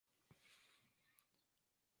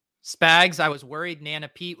Spags, I was worried Nana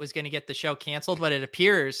Pete was going to get the show canceled, but it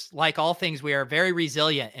appears, like all things, we are very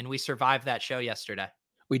resilient and we survived that show yesterday.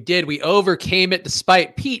 We did. We overcame it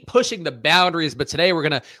despite Pete pushing the boundaries. But today we're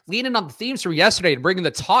going to lean in on the themes from yesterday and bring in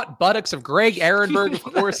the taut buttocks of Greg Ehrenberg, of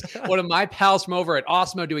course, one of my pals from over at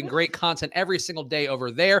Awesemo, doing great content every single day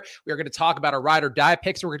over there. We are going to talk about our ride or die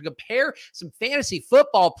picks. We're going to compare some fantasy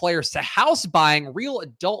football players to house buying, real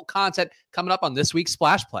adult content coming up on this week's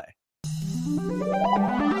Splash Play.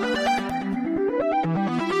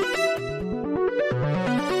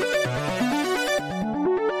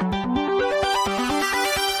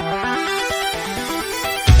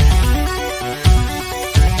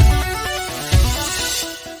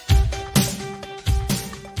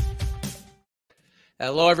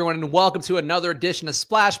 Hello, everyone, and welcome to another edition of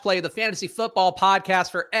Splash Play, the fantasy football podcast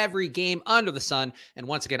for every game under the sun. And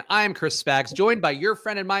once again, I'm Chris Spags, joined by your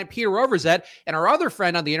friend and mine, Peter Overzet, and our other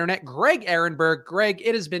friend on the internet, Greg Ehrenberg. Greg,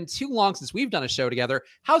 it has been too long since we've done a show together.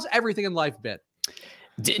 How's everything in life been?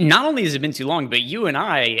 Not only has it been too long, but you and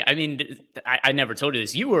I never told you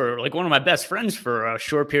this. You were like one of my best friends for a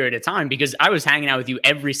short period of time because I was hanging out with you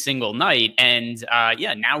every single night. And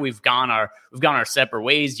now we've gone our separate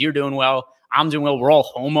ways. You're doing well. I'm doing well. We're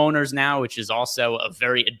all homeowners now, which is also a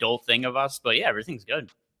very adult thing of us. But yeah, everything's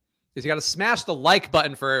good. You got to smash the like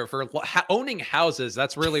button for owning houses.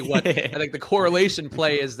 That's really what I think the correlation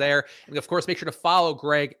play is there. And of course, make sure to follow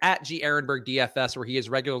Greg at G Ehrenberg DFS, where he is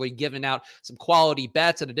regularly giving out some quality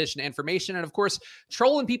bets in addition to information. And of course,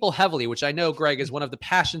 trolling people heavily, which I know, Greg, is one of the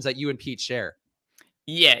passions that you and Pete share.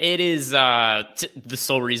 Yeah, it is the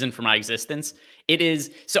sole reason for my existence. It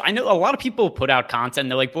is. So I know a lot of people put out content.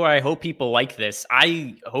 And they're like, boy, I hope people like this.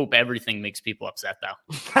 I hope everything makes people upset, though.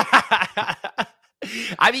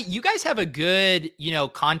 I mean, you guys have a good,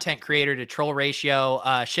 content creator to troll ratio.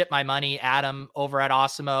 Ship My Money, Adam over at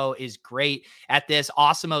Awesemo is great at this.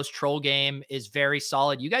 Awesemo's troll game is very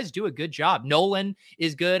solid. You guys do a good job. Nolan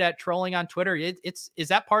is good at trolling on Twitter. Is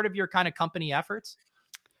that part of your kind of company efforts?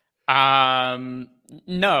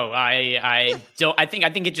 No, I don't. I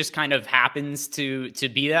think it just kind of happens to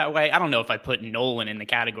be that way. I don't know if I put Nolan in the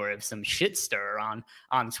category of some shit stir on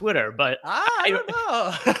Twitter, but I don't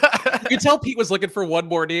know. You can tell Pete was looking for one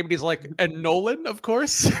more name, and he's like, and Nolan, of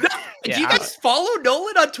course. Do you guys follow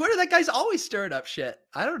Nolan on Twitter? That guy's always stirring up shit.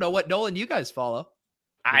 I don't know what Nolan you guys follow.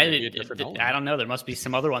 I don't know. There must be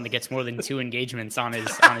some other one that gets more than 2 engagements on his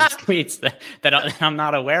tweets that I'm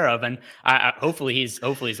not aware of, and hopefully he's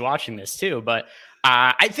watching this too. But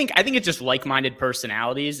I think it's just like-minded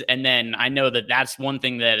personalities, and then I know that's one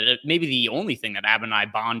thing that maybe the only thing that Ab and I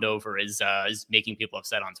bond over is making people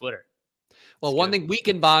upset on Twitter. Well, one thing we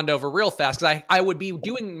can bond over real fast, because I would be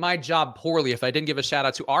doing my job poorly if I didn't give a shout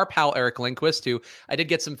out to our pal Eric Lindquist, who I did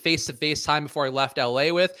get some face-to-face time before I left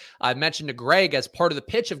LA with. I mentioned to Greg, as part of the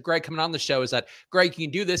pitch of Greg coming on the show, is that, Greg, you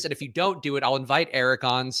can do this, and if you don't do it, I'll invite Eric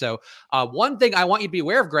on. So one thing I want you to be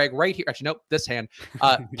aware of, Greg, right here, actually, nope, this hand,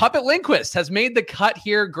 Puppet Lindquist has made the cut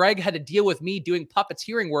here. Greg had to deal with me doing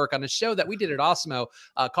puppeteering work on a show that we did at Awesemo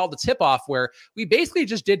called The Tip-Off, where we basically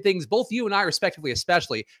just did things, both you and I respectively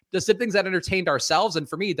especially, just did things that entertained ourselves, and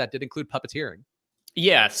for me that did include puppeteering.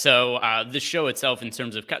 Yeah, so the show itself, in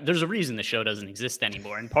terms of, there's a reason the show doesn't exist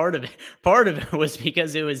anymore, and part of it was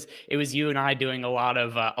because it was you and I doing a lot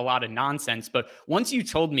of nonsense. But once you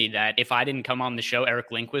told me that if I didn't come on the show, Eric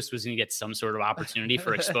Lindquist was going to get some sort of opportunity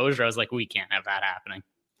for exposure, I was like, we can't have that happening.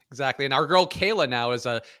 Exactly. And our girl Kayla now is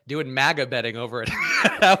doing MAGA betting over at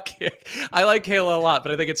Outkick. I like Kayla a lot,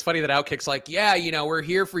 but I think it's funny that Outkick's like, yeah, we're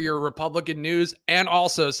here for your Republican news and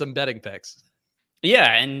also some betting picks.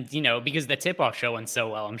 Yeah, and because the tip-off show went so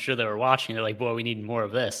well, I'm sure they were watching. They're like, boy, we need more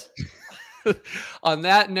of this. On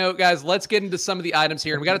that note, guys, let's get into some of the items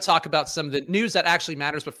here. And we got to talk about some of the news that actually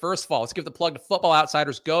matters. But first of all, let's give the plug to Football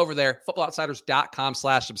Outsiders. Go over there,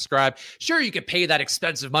 footballoutsiders.com/subscribe. Sure, you could pay that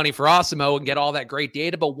expensive money for Awesemo and get all that great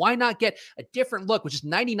data, but why not get a different look, which is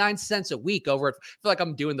 99 cents a week over at, I feel like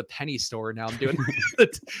I'm doing the penny store now. I'm doing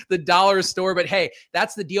the dollar store. But hey,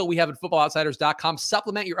 that's the deal we have at footballoutsiders.com.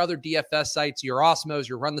 Supplement your other DFS sites, your Awesemos,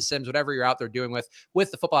 your Run the Sims, whatever you're out there doing with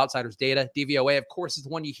the Football Outsiders data. DVOA, of course, is the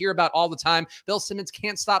one you hear about all the time. Bill Simmons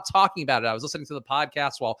can't stop talking about it. I was listening to the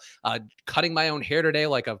podcast while cutting my own hair today,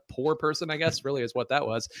 like a poor person, I guess, really is what that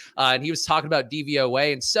was. And he was talking about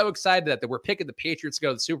DVOA, and so excited that we're picking the Patriots to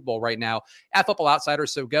go to the Super Bowl right now at Football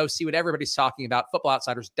Outsiders. So go see what everybody's talking about,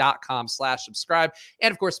 footballoutsiders.com/subscribe.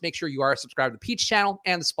 And of course, make sure you are subscribed to the Peach channel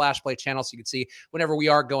and the Splash Play channel so you can see whenever we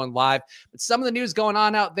are going live. But some of the news going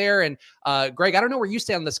on out there, and Greg, I don't know where you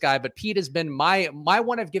stand on this guy, but Pete has been my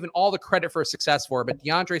one I've given all the credit for success for, but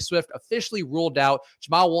DeAndre Swift officially officially ruled out.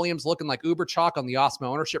 Jamal Williams looking like uber chalk on the Awesemo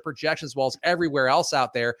ownership projections, as well as everywhere else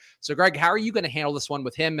out there. So, Greg, how are you going to handle this one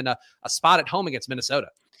with him in a spot at home against Minnesota?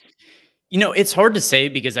 It's hard to say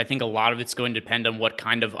because I think a lot of it's going to depend on what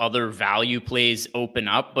kind of other value plays open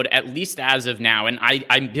up. But at least as of now, and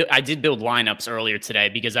I did build lineups earlier today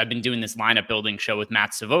because I've been doing this lineup building show with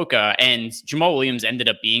Matt Savoca, and Jamal Williams ended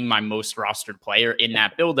up being my most rostered player in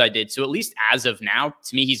that build I did. So at least as of now,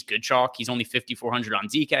 to me, he's good chalk. He's only 5,400 on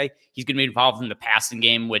DK. He's going to be involved in the passing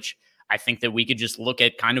game, which I think that we could just look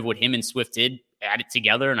at kind of what him and Swift did, add it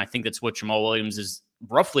together. And I think that's what Jamal Williams is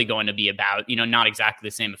roughly going to be about, not exactly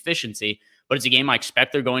the same efficiency, but it's a game I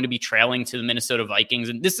expect they're going to be trailing to the Minnesota Vikings.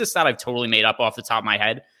 And this is a stat I've totally made up off the top of my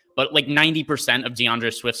head, but like 90% of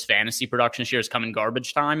DeAndre Swift's fantasy production share has come in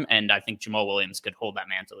garbage time. And I think Jamal Williams could hold that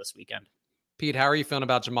mantle this weekend. Pete, how are you feeling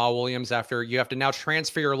about Jamal Williams after you have to now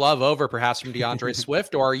transfer your love over perhaps from DeAndre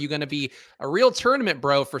Swift, or are you going to be a real tournament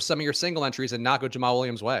bro for some of your single entries and not go Jamal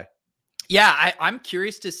Williams' way? Yeah, I'm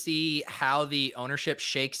curious to see how the ownership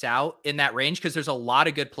shakes out in that range because there's a lot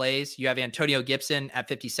of good plays. You have Antonio Gibson at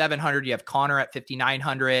 5,700. You have Connor at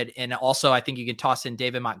 5,900. And also, I think you can toss in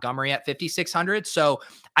David Montgomery at 5,600. So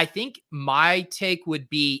I think my take would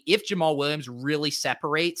be if Jamal Williams really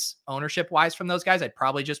separates ownership-wise from those guys, I'd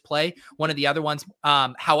probably just play one of the other ones.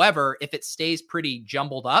 However, if it stays pretty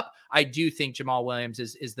jumbled up, I do think Jamal Williams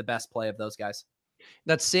is the best play of those guys.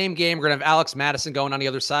 That same game, we're going to have Alex Madison going on the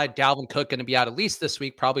other side. Dalvin Cook going to be out at least this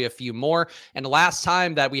week, probably a few more. And the last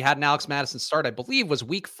time that we had an Alex Madison start, I believe, was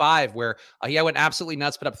week 5, where he went absolutely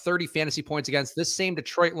nuts, put up 30 fantasy points against this same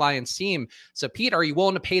Detroit Lions team. So, Pete, are you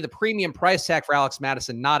willing to pay the premium price tag for Alex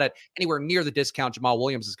Madison, not at anywhere near the discount Jamal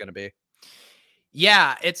Williams is going to be?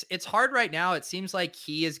 Yeah, it's hard right now. It seems like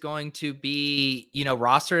he is going to be,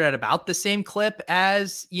 rostered at about the same clip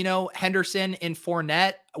as, Henderson and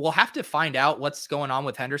Fournette. We'll have to find out what's going on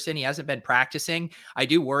with Henderson. He hasn't been practicing. I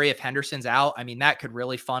do worry if Henderson's out. I mean, that could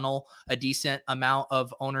really funnel a decent amount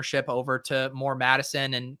of ownership over to more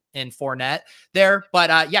Madison and Fournette there.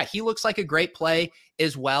 But yeah, he looks like a great play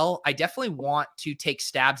as well. I definitely want to take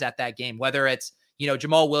stabs at that game, whether it's,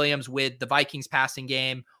 Jamal Williams with the Vikings passing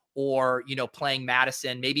game, or, playing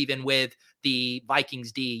Madison, maybe even with the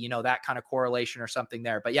Vikings D, that kind of correlation or something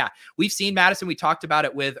there. But yeah, we've seen Madison. We talked about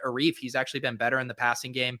it with Arif. He's actually been better in the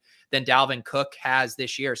passing game than Dalvin Cook has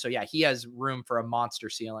this year. So yeah, he has room for a monster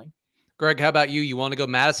ceiling. Greg, how about you? You want to go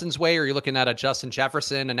Madison's way, or are you looking at a Justin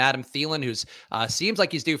Jefferson and Adam Thielen, who's seems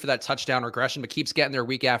like he's due for that touchdown regression, but keeps getting there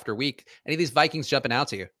week after week? Any of these Vikings jumping out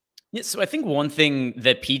to you? Yeah, so I think one thing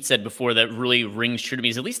that Pete said before that really rings true to me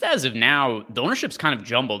is, at least as of now, the ownership's kind of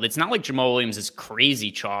jumbled. It's not like Jamal Williams is crazy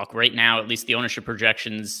chalk. Right now, at least the ownership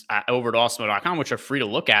projections over at Awesemo.com, which are free to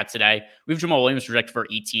look at today, we have Jamal Williams projected for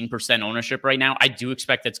 18% ownership right now. I do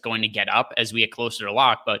expect that's going to get up as we get closer to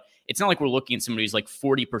lock, but it's not like we're looking at somebody who's like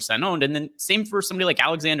 40% owned. And then same for somebody like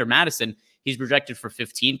Alexander Madison. He's projected for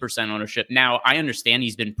 15% ownership. Now, I understand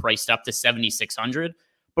he's been priced up to 7,600.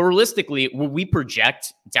 But realistically, will we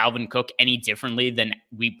project Dalvin Cook any differently than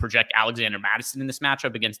we project Alexander Madison in this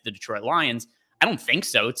matchup against the Detroit Lions? I don't think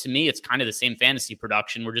so. To me, it's kind of the same fantasy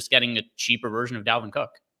production. We're just getting a cheaper version of Dalvin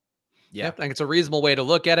Cook. Yeah, I think it's a reasonable way to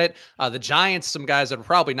look at it. The Giants, some guys that are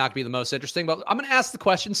probably not going to be the most interesting, but I'm going to ask the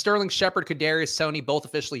question. Sterling Shepard, Kadarius Toney, both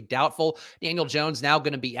officially doubtful. Daniel Jones now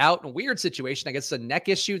going to be out in a weird situation. I guess it's a neck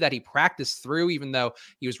issue that he practiced through, even though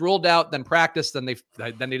he was ruled out, then practiced, then they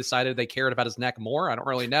decided they cared about his neck more. I don't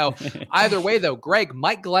really know. Either way, though, Greg,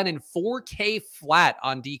 Mike Glennon, 4K flat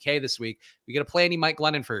on DK this week. You going to play any Mike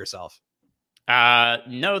Glennon for yourself?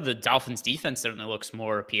 No, the Dolphins defense certainly looks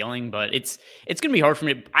more appealing, but it's going to be hard for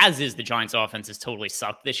me, as is the Giants offense has totally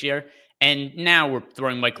sucked this year. And now we're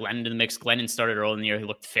throwing Mike Glennon into the mix. Glennon started early in the year. He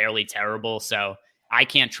looked fairly terrible. So I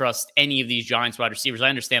can't trust any of these Giants wide receivers. I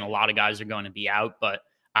understand a lot of guys are going to be out, but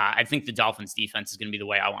I think the Dolphins defense is going to be the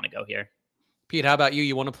way I want to go here. Pete, how about you?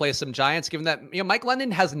 You want to play some Giants, given that Mike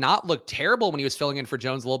Glennon has not looked terrible when he was filling in for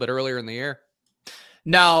Jones a little bit earlier in the year?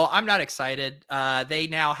 No, I'm not excited. They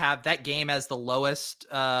now have that game as the lowest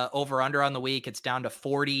over-under on the week. It's down to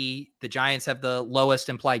 40. The Giants have the lowest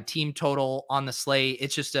implied team total on the slate.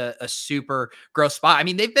 It's just a super gross spot. I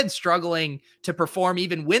mean, they've been struggling to perform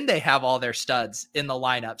even when they have all their studs in the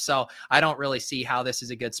lineup. So I don't really see how this is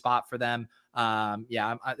a good spot for them.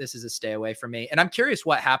 This is a stay away from me. And I'm curious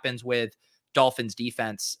what happens with Dolphins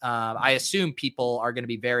defense. I assume people are going to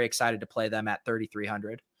be very excited to play them at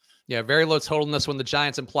 3,300. Yeah, very low total in this one. The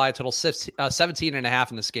Giants imply total 17.5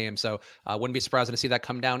 in this game. So wouldn't be surprised to see that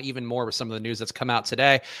come down even more with some of the news that's come out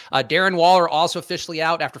today. Darren Waller also officially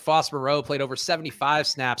out after Foster Moreau played over 75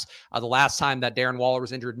 snaps the last time that Darren Waller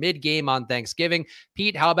was injured mid-game on Thanksgiving.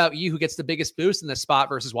 Pete, how about you? Who gets the biggest boost in this spot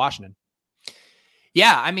versus Washington?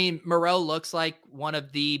 Yeah, I mean, Moreau looks like one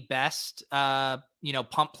of the best,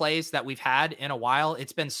 pump plays that we've had in a while.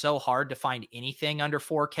 It's been so hard to find anything under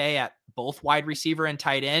 4K at both wide receiver and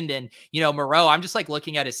tight end. And, Moreau, I'm just like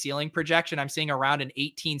looking at his ceiling projection. I'm seeing around an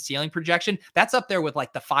 18 ceiling projection. That's up there with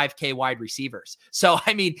like the 5K wide receivers. So,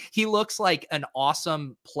 I mean, he looks like an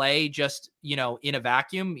awesome play just, in a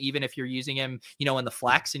vacuum, even if you're using him, in the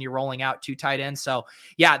flex and you're rolling out 2 tight ends. So,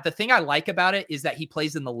 yeah, the thing I like about it is that he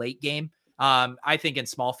plays in the late game. I think in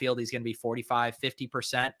small field, he's going to be 45,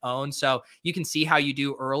 50% owned. So you can see how you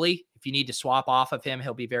do early. If you need to swap off of him,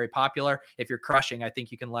 he'll be very popular. If you're crushing, I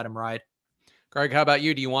think you can let him ride. Greg, how about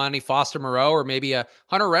you? Do you want any Foster Moreau or maybe a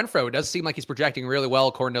Hunter Renfrow? It does seem like he's projecting really well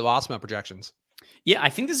according to the Awesemo projections. Yeah, I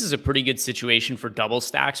think this is a pretty good situation for double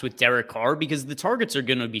stacks with Derek Carr because the targets are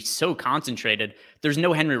going to be so concentrated. There's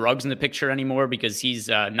no Henry Ruggs in the picture anymore because he's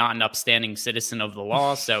not an upstanding citizen of the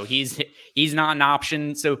law, so he's not an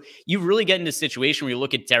option. So you really get into a situation where you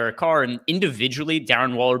look at Derek Carr and individually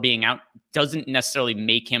Darren Waller being out doesn't necessarily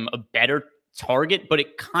make him a better target, but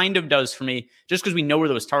it kind of does for me just because we know where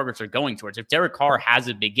those targets are going towards. If Derek Carr has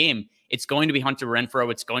a big game, it's going to be Hunter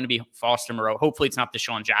Renfrow. It's going to be Foster Moreau. Hopefully it's not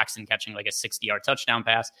Deshaun Jackson catching like a 60-yard touchdown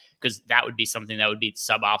pass because that would be something that would be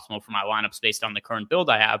suboptimal for my lineups based on the current build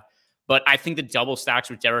I have. But I think the double stacks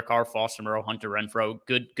with Derek Carr, Foster Moreau, Hunter Renfrow,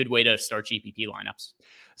 good way to start GPP lineups.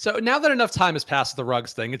 So now that enough time has passed the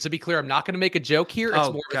Ruggs thing, and to be clear, I'm not going to make a joke here. It's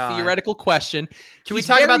more of a theoretical question. Can we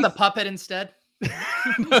talk about the puppet instead?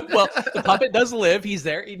 Well, the puppet does live. He's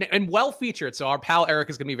there and well featured. So our pal Eric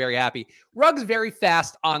is going to be very happy. Ruggs very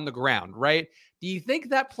fast on the ground, right? Do you think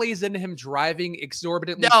that plays into him driving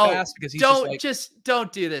exorbitantly fast? Because he's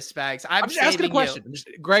don't do this, Spags. I'm just asking a question.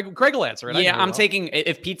 Greg will answer it. Yeah, I'm taking.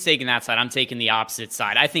 If Pete's taking that side, I'm taking the opposite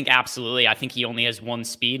side. I think absolutely. I think he only has one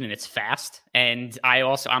speed and it's fast. And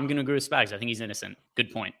I'm going to agree with Spags. I think he's innocent.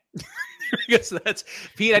 Good point. I guess that's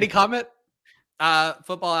Pete. Any comment?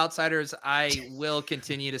 Football Outsiders, I will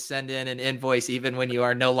continue to send in an invoice even when you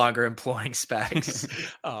are no longer employing Spags.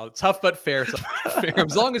 Oh, tough but fair.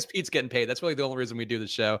 As long as Pete's getting paid, that's really the only reason we do the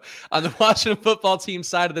show. On the Washington football team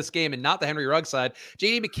side of this game and not the Henry Ruggs side,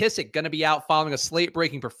 J.D. McKissic going to be out following a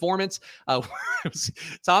slate-breaking performance.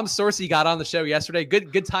 Tom Sorsey got on the show yesterday.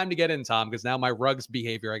 Good time to get in, Tom, because now my Ruggs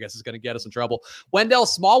behavior, I guess, is going to get us in trouble. Wendell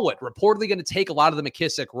Smallwood reportedly going to take a lot of the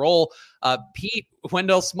McKissic role. Pete,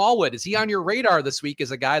 Wendell Smallwood, is he on your radar this week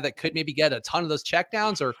as a guy that could maybe get a ton of those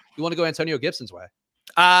checkdowns, or you want to go Antonio Gibson's way?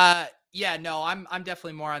 Yeah, no, I'm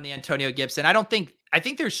definitely more on the Antonio Gibson. I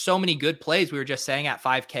think there's so many good plays we were just saying at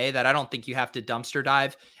 5K that I don't think you have to dumpster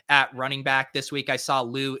dive at running back this week. I saw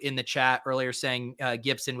Lou in the chat earlier saying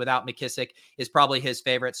Gibson without McKissic is probably his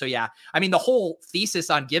favorite. So yeah, I mean, the whole thesis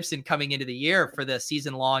on Gibson coming into the year for the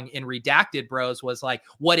season long in Redacted Bros was like,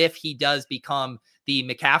 what if he does become the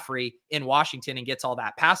McCaffrey in Washington and gets all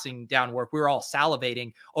that passing down work? We were all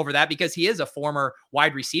salivating over that because he is a former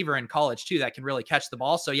wide receiver in college too that can really catch the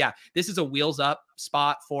ball. So yeah, this is a wheels up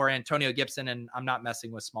spot for Antonio Gibson, and I'm not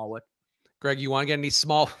messing with Smallwood. Greg, do you want to get any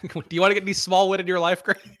Smallwood in your life,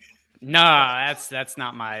 Greg? No, that's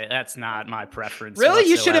not my preference. Really?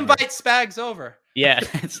 You should invite Spags over. Yeah,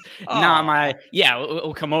 it's not my. Yeah,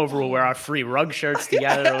 we'll come over. We'll wear our free rug shirts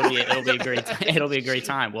together. It'll be a great. It'll be a great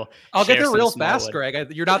time. I'll get there real fast,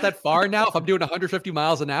 Greg. You're not that far now. If I'm doing 150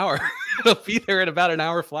 miles an hour, I'll be there in about an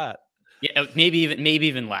hour flat. Yeah, maybe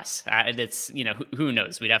even less. It's who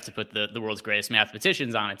knows? We'd have to put the world's greatest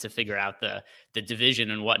mathematicians on it to figure out the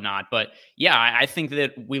division and whatnot. But yeah, I think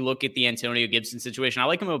that we look at the Antonio Gibson situation. I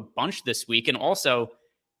like him a bunch this week, and also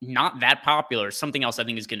not that popular. Something else I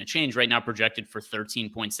think is going to change right now. Projected for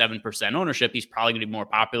 13.7% ownership. He's probably going to be more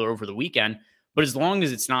popular over the weekend. But as long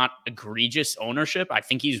as it's not egregious ownership, I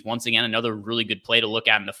think he's once again another really good play to look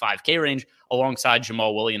at in the 5K range alongside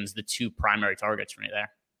Jamal Williams, the two primary targets for me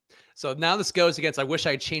there. So now this goes against, I wish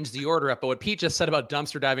I had changed the order up, but what Pete just said about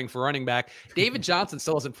dumpster diving for running back, David Johnson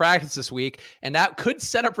still isn't practice this week, and that could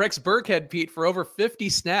set up Rex Burkhead, Pete, for over 50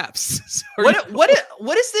 snaps. So what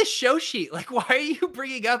is this show sheet? Like, why are you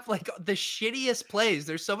bringing up like the shittiest plays?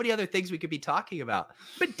 There's so many other things we could be talking about.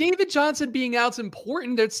 But David Johnson being out's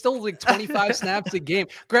important. There's still like 25 snaps a game.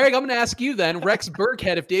 Greg, I'm going to ask you then, Rex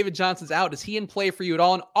Burkhead, if David Johnson's out, is he in play for you at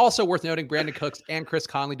all? And also worth noting, Brandon Cooks and Chris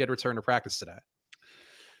Conley did return to practice today.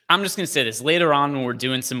 I'm just going to say this later on when we're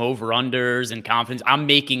doing some over-unders and confidence. I'm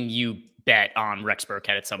making you bet on Rex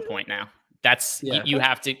Burkhead at some point now. You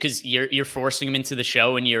have to, because you're forcing him into the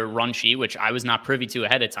show in your run sheet, which I was not privy to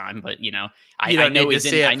ahead of time. But I know he's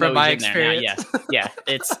in. I know he's in there now. Yeah.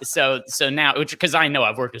 It's so now, because I know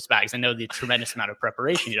I've worked with Spags. I know the tremendous amount of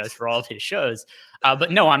preparation he does for all of his shows.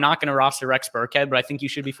 But no, I'm not going to roster Rex Burkhead, but I think you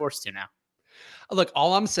should be forced to now. Look,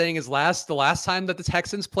 all I'm saying is the last time that the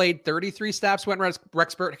Texans played, 33 snaps went Rex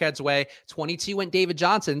Burkhead's way, 22 went David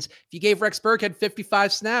Johnson's. If you gave Rex Burkhead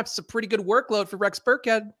 55 snaps, it's a pretty good workload for Rex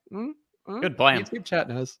Burkhead. Good plan. YouTube chat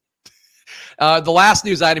knows. The last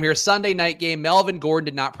news item here, Sunday night game. Melvin Gordon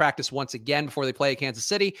did not practice once again before they play at Kansas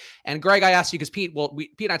City. And Greg, I asked you because Pete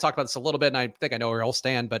and I talked about this a little bit, and I think I know where he'll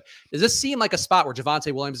stand, but does this seem like a spot where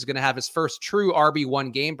Javonte Williams is going to have his first true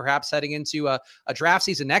RB1 game, perhaps heading into a draft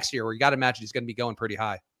season next year where you got to imagine he's going to be going pretty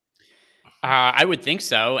high? I would think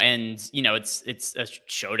so. And, it's a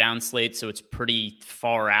showdown slate, so it's pretty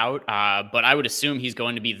far out. But I would assume he's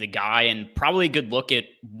going to be the guy and probably a good look at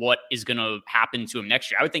what is going to happen to him next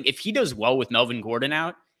year. I would think if he does well with Melvin Gordon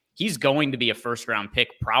out, he's going to be a first-round pick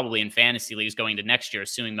probably in fantasy leagues going to next year,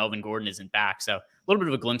 assuming Melvin Gordon isn't back. So a little bit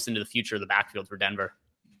of a glimpse into the future of the backfield for Denver.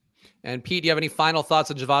 And Pete, do you have any final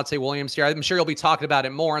thoughts on Javonte Williams here? I'm sure you'll be talking about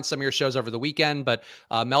it more on some of your shows over the weekend, but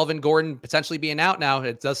Melvin Gordon potentially being out now,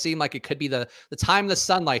 it does seem like it could be the time of the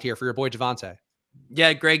sunlight here for your boy Javonte.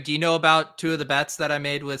 Yeah, Greg, do you know about two of the bets that I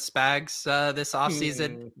made with Spags this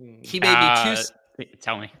offseason? He made me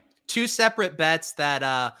tell me. Two separate bets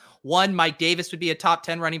that one, Mike Davis would be a top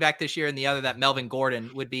 10 running back this year, and the other that Melvin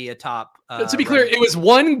Gordon would be a top. To be clear, it was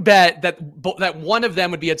one bet that one of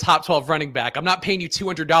them would be a top 12 running back. I'm not paying you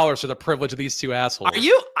 $200 for the privilege of these two assholes. Are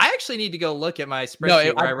you? I actually need to go look at my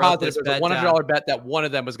spreadsheet where I wrote this bet. It was a $100 bet that one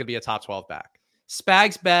of them was going to be a top 12 back.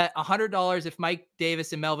 Spags bet $100 if Mike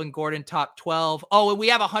Davis and Melvin Gordon top 12. Oh, and we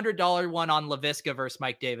have a $100 one on Laviska versus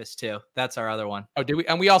Mike Davis too. That's our other one. Oh, do we?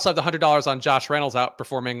 And we also have the $100 on Josh Reynolds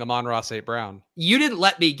outperforming Amon-Ra St. Brown. You didn't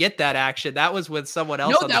let me get that action. That was with someone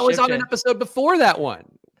else. No, that was on an episode before that one.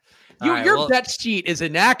 Your bet sheet is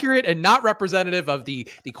inaccurate and not representative of the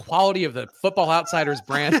quality of the Football Outsiders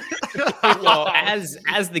brand. Well, as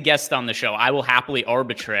the guest on the show, I will happily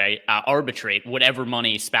arbitrate whatever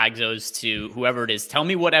money Spags owes to whoever it is. Tell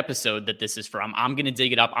me what episode that this is from. I'm going to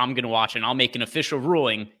dig it up. I'm going to watch it, and I'll make an official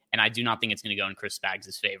ruling. And I do not think it's going to go in Chris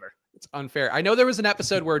Spags' favor. It's unfair. I know there was an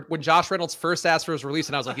episode where when Josh Reynolds first asked for his release,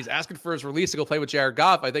 and I was like, he's asking for his release to go play with Jared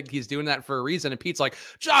Goff. I think he's doing that for a reason. And Pete's like,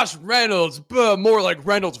 Josh Reynolds, more like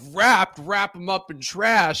Reynolds wrap him up in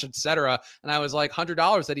trash, etc. And I was like,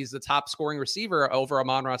 $100 that he's the top scoring receiver over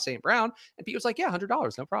Amon-Ra St. Brown. And Pete was like, yeah,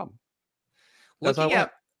 $100, no problem. That's what I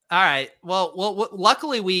want. All right. Well,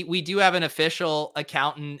 luckily we do have an official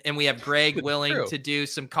accountant, and we have Greg willing to do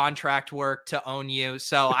some contract work to own you.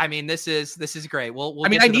 So, I mean, this is great. We'll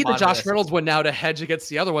I need the Josh Reynolds one now to hedge against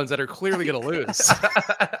the other ones that are clearly going to lose.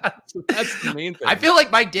 So that's the main thing. I feel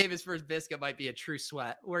like Mike Davis versus Visca might be a true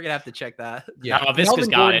sweat. We're going to have to check that. Yeah. Oh, Visca's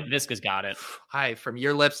got it. Visca's got it. Hi, from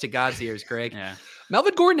your lips to God's ears, Greg. Yeah.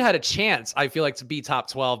 Melvin Gordon had a chance, I feel like, to be top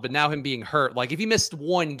 12, but now him being hurt, like if he missed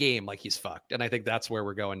one game, like he's fucked. And I think that's where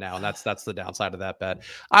we're going now. And that's the downside of that bet.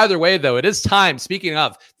 Either way, though, it is time. Speaking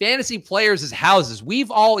of fantasy players' houses, we've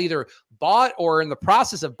all either bought or in the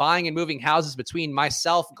process of buying and moving houses between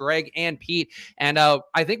myself, Greg, and Pete. And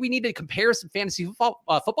I think we need to compare some fantasy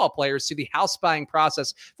football players to the house buying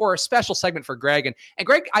process for a special segment for Greg. And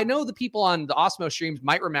Greg, I know the people on the Osmo streams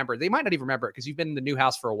might remember. They might not even remember it because you've been in the new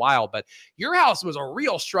house for a while, but your house was a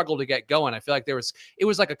real struggle to get going. I feel like it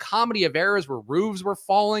was like a comedy of errors where roofs were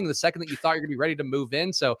falling the second that you thought you're gonna be ready to move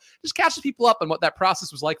in. So just catch the people up on what that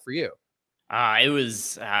process was like for you.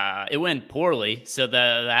 It went poorly. So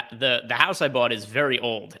the house I bought is very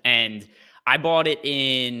old, and I bought it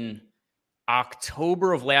in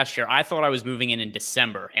October of last year. I thought I was moving in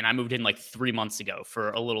December, and I moved in like 3 months ago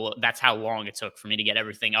for a little. That's how long it took for me to get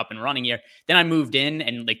everything up and running here. Then I moved in,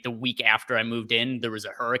 and like the week after I moved in, there was a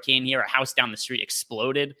hurricane here. A house down the street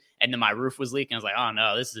exploded, and then my roof was leaking. I was like, oh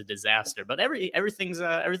no, this is a disaster. But everything's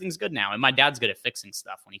good now, and my dad's good at fixing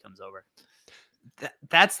stuff when he comes over.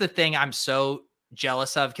 That's the thing I'm so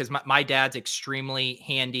jealous of, because my dad's extremely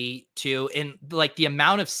handy too. And like the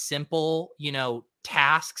amount of simple,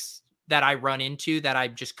 tasks that I run into that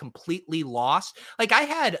I've just completely lost. Like I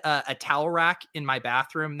had a towel rack in my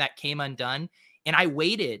bathroom that came undone, and I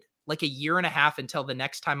waited like a year and a half until the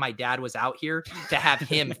next time my dad was out here to have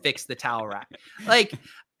him fix the towel rack. Like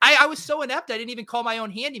I was so inept. I didn't even call my own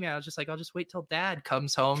handyman. I was just like, I'll just wait till dad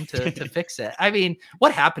comes home to fix it. I mean,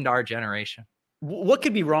 what happened to our generation? What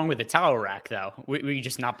could be wrong with the towel rack, though? Were you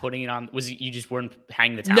just not putting it on? You just weren't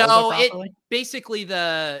hanging the towels up properly? No, basically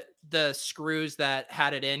the screws that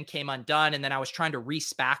had it in came undone, and then I was trying to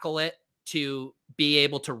re-spackle it to be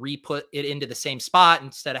able to re-put it into the same spot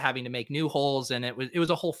instead of having to make new holes, and it was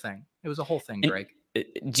a whole thing. It was a whole thing, Greg.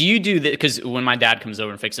 Do you do that? Because when my dad comes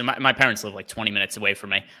over and fixes it, my parents live like 20 minutes away from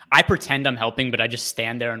me. I pretend I'm helping, but I just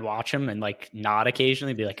stand there and watch him and like nod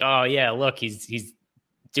occasionally, be like, "Oh yeah, look, he's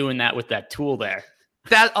doing that with that tool there."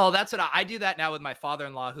 That's what I do that now with my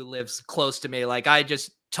father-in-law who lives close to me. Like I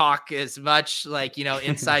just talk as much like,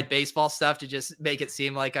 inside baseball stuff to just make it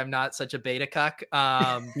seem like I'm not such a beta cuck.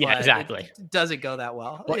 Yeah, exactly. It doesn't go that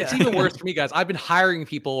well. Well, it's even worse for me, guys. I've been hiring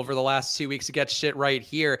people over the last 2 weeks to get shit right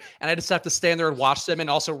here. And I just have to stand there and watch them and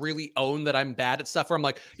also really own that I'm bad at stuff where I'm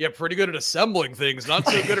like, yeah, pretty good at assembling things, not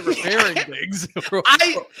so good at repairing things.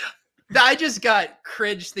 I just got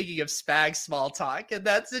cringe thinking of Spag small talk in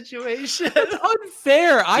that situation. It's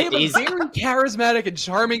unfair. I am a very charismatic and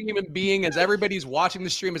charming human being, as everybody's watching the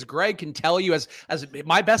stream, as Greg can tell you, as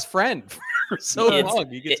my best friend for so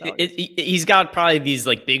long. He's got probably these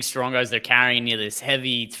like big, strong guys. They're carrying this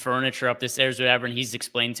heavy furniture up the stairs or whatever, and he's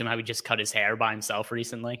explained to him how he just cut his hair by himself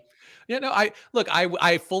recently. Yeah, no,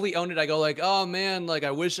 I fully own it. I go like, oh man, like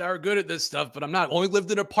I wish I were good at this stuff, but I'm not. Only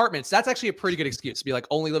lived in apartments. That's actually a pretty good excuse to be like,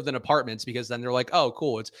 only lived in apartments, because then they're like, oh,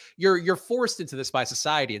 cool. It's you're forced into this by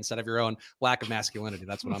society instead of your own lack of masculinity.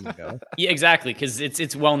 That's what I'm gonna go. Yeah, exactly. Because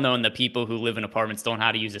it's well known that people who live in apartments don't know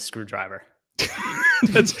how to use a screwdriver.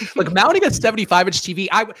 That's like mounting a 75-inch TV.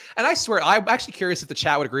 I swear, I'm actually curious if the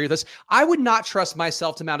chat would agree with this. I would not trust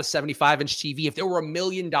myself to mount a 75-inch TV if there were $1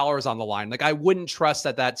 million on the line. Like I wouldn't trust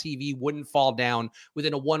that TV wouldn't fall down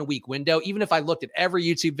within a 1 week window. Even if I looked at every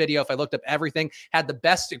YouTube video, if I looked up everything, had the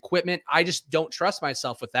best equipment, I just don't trust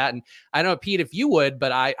myself with that. And I don't know, Pete, if you would,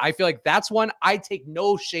 but I feel like that's one I take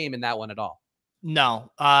no shame in that one at all.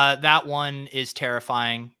 No, that one is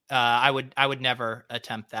terrifying. I would never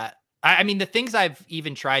attempt that. I mean, the things I've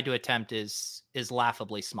even tried to attempt is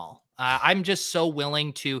laughably small. I'm just so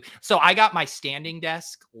willing to. So I got my standing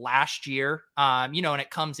desk last year, and it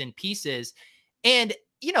comes in pieces, and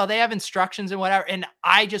they have instructions and whatever. And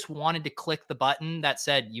I just wanted to click the button that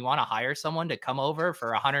said, "You want to hire someone to come over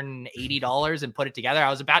for $180 and put it together?" I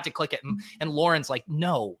was about to click it, and Lauren's like,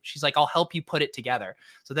 "No." She's like, "I'll help you put it together."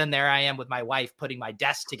 So then there I am with my wife putting my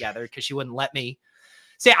desk together because she wouldn't let me.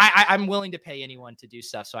 Say, I'm willing to pay anyone to do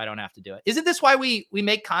stuff so I don't have to do it. Isn't this why we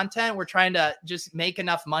make content? We're trying to just make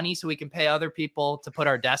enough money so we can pay other people to put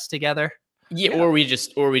our desks together. Yeah, or we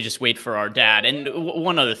just wait for our dad. And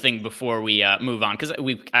one other thing before we move on, because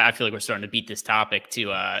I feel like we're starting to beat this topic to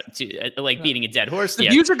like beating a dead horse. The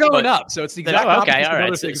views are going up, so it's the exact opposite. Okay, all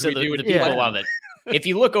right. So the people love it. If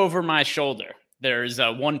you look over my shoulder, there's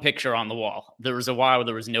one picture on the wall. There was a while where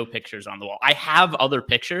there was no pictures on the wall. I have other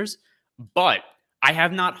pictures, but I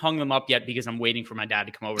have not hung them up yet because I'm waiting for my dad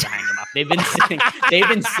to come over to hang them up. They've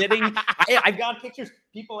been sitting. I've got pictures.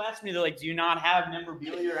 People ask me, they're like, "Do you not have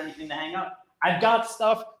memorabilia or anything to hang up?" I've got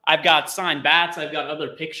stuff. I've got signed bats. I've got other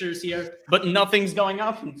pictures here, but nothing's going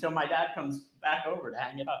up until my dad comes back over to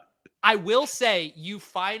hang it up. I will say you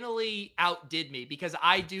finally outdid me because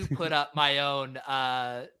I do put up my own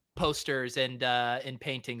posters and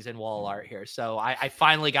paintings and wall art here. So I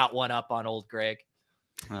finally got one up on old Greg.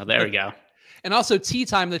 Oh, there we go. And also Tea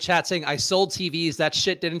Time in the chat saying, I sold TVs. That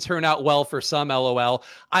shit didn't turn out well for some, LOL.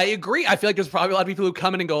 I agree. I feel like there's probably a lot of people who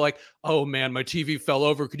come in and go like, oh man, my TV fell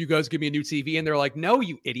over. Could you guys give me a new TV? And they're like, no,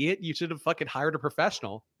 you idiot. You should have fucking hired a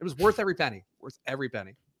professional. It was worth every penny. Worth every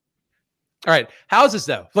penny. All right. Houses,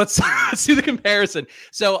 though. Let's do the comparison.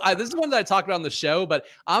 So this is one that I talked about on the show, but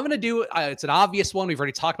I'm going to do it's an obvious one. We've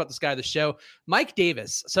already talked about this guy on the show, Mike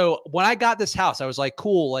Davis. So when I got this house, I was like,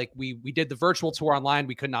 cool. Like we did the virtual tour online.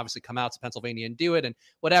 We couldn't obviously come out to Pennsylvania and do it and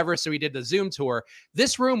whatever. So we did the Zoom tour.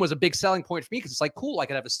 This room was a big selling point for me because it's like, cool. I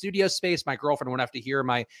could have a studio space. My girlfriend wouldn't have to hear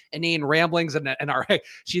my inane ramblings and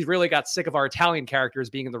she's really got sick of our Italian characters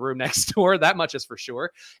being in the room next door. That much is for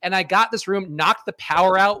sure. And I got this room, knocked the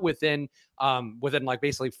power out within like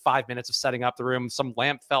basically 5 minutes of setting up the room. Some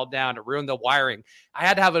lamp fell down, it ruined the wiring. I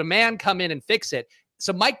had to have a man come in and fix it.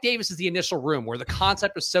 So Mike Davis is the initial room where the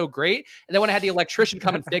concept was so great. And then when I had the electrician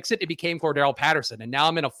come and fix it, it became Cordell Patterson. And now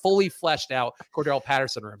I'm in a fully fleshed out Cordell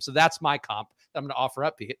Patterson room. So that's my comp that I'm going to offer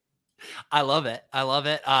up, Pete. I love it. I love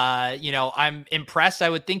it. I'm impressed. I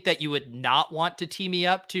would think that you would not want to tee me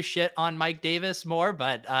up to shit on Mike Davis more,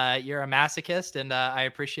 but you're a masochist and I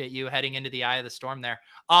appreciate you heading into the eye of the storm there.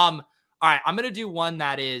 All right, I'm going to do one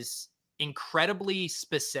that is incredibly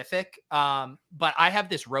specific, but I have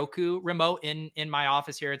this Roku remote in my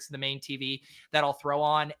office here. It's the main TV that I'll throw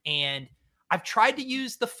on, and I've tried to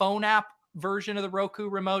use the phone app version of the Roku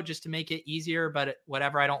remote just to make it easier, but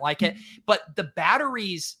whatever, I don't like it. But the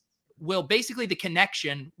batteries will basically, the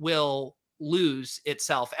connection will lose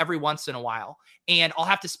itself every once in a while. And I'll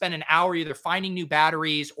have to spend an hour either finding new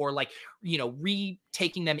batteries or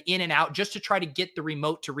retaking them in and out just to try to get the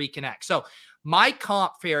remote to reconnect. So my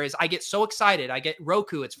comp here is I get so excited. I get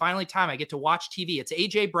Roku. It's finally time. I get to watch TV. It's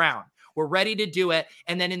AJ Brown. We're ready to do it.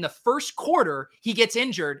 And then in the first quarter, he gets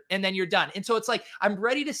injured and then you're done. And so it's like, I'm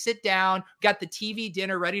ready to sit down, got the TV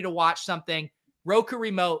dinner, ready to watch something. Roku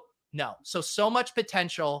remote, no. So much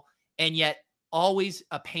potential, and yet always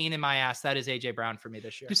a pain in my ass. That is AJ Brown for me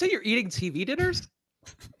this year. You say you're eating TV dinners?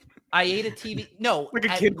 I ate a TV. No, like a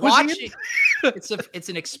kid watching. It's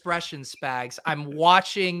an expression, Spags. I'm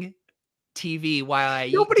watching TV while I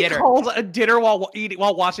eat dinner. Nobody calls a dinner while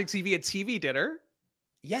watching TV a TV dinner.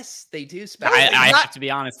 Yes, they do. Spags. I have to be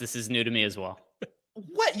honest. This is new to me as well.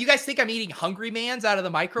 What, you guys think I'm eating Hungry Man's out of the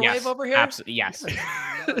microwave over here? Absolutely, yes.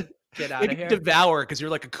 Get out of here. Devour, because you're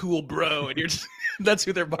like a cool bro, and you're just, that's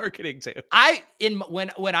who they're marketing to.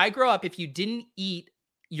 When I grow up, if you didn't eat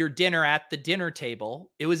your dinner at the dinner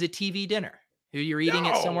table, it was a TV dinner. You're eating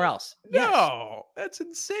it somewhere else. No, that's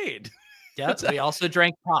insane. Yeah, we also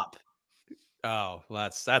drank pop. Oh,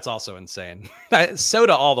 well, that's also insane.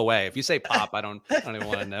 Soda all the way. If you say pop, I don't even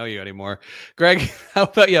want to know you anymore. Greg, how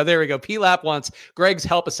about, yeah, there we go. P-Lap wants Greg's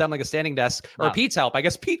help assembling a standing desk, or Pete's help. I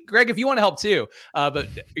guess Greg, if you want to help too, but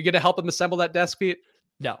you're going to help him assemble that desk, Pete?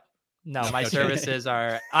 No, my services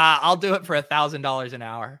are, I'll do it for $1,000 an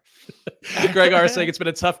hour. Greg R saying it's been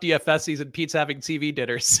a tough DFS season. Pete's having TV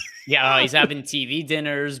dinners. Yeah, he's having TV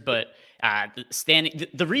dinners, but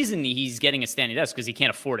the reason he's getting a standing desk because he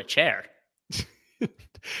can't afford a chair.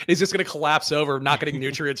 He's just going to collapse over, not getting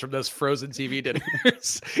nutrients from those frozen TV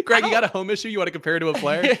dinners. Greg, you got a home issue you want to compare to a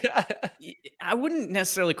player? I wouldn't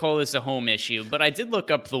necessarily call this a home issue, but I did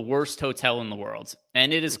look up the worst hotel in the world,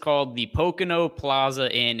 and it is called the Pocono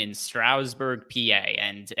Plaza Inn in Stroudsburg, PA,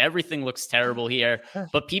 and everything looks terrible here,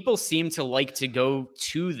 but people seem to like to go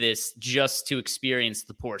to this just to experience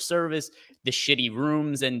the poor service, the shitty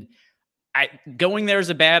rooms, and going there is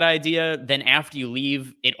a bad idea. Then after you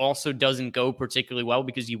leave, it also doesn't go particularly well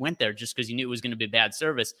because you went there just because you knew it was going to be bad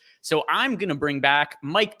service. So I'm going to bring back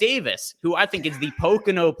Mike Davis, who I think is the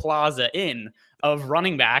Pocono Plaza Inn of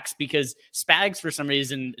running backs, because Spags, for some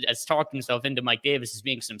reason, has talked himself into Mike Davis as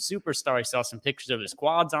being some superstar. I saw some pictures of his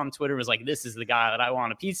quads on Twitter. Was like, this is the guy that I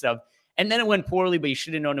want a piece of. And then it went poorly, but you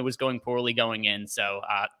should have known it was going poorly going in. So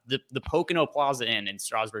the Pocono Plaza Inn in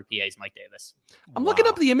Strasburg, PA is Mike Davis. I'm looking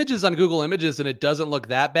up the images on Google Images, and it doesn't look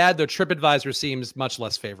that bad, though TripAdvisor seems much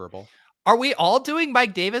less favorable. Are we all doing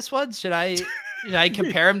Mike Davis ones? Should I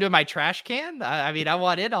compare him to my trash can? I mean, I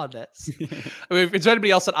want in on this. I mean, if it's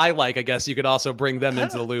anybody else that I like, I guess you could also bring them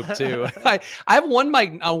into the loop too. I have one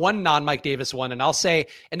non-Mike Davis one, and I'll say,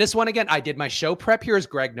 and this one again, I did my show prep here, as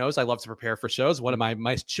Greg knows. I love to prepare for shows. One of my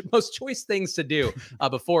most choice things to do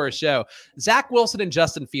before a show. Zach Wilson and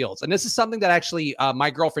Justin Fields, and this is something that actually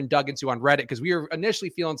my girlfriend dug into on Reddit, because we were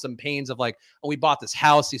initially feeling some pains of like, oh, we bought this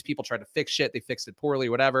house, these people tried to fix shit, they fixed it poorly,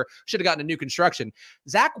 whatever. Should have gotten a new construction.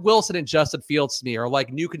 Zach Wilson and Justin Fields to me are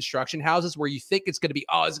like new construction houses where you think it's going to be,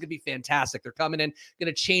 oh, it's going to be fantastic. They're coming in, going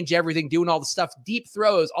to change everything, doing all the stuff, deep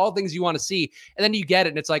throws, all things you want to see. And then you get it,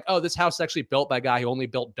 and it's like, oh, this house is actually built by a guy who only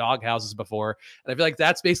built dog houses before. And I feel like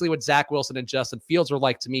that's basically what Zach Wilson and Justin Fields were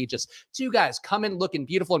like to me. Just two guys come in looking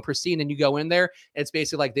beautiful and pristine, and you go in there, and it's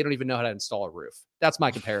basically like they don't even know how to install a roof. That's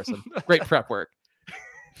my comparison. Great prep work.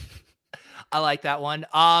 I like that one.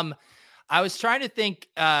 I was trying to think,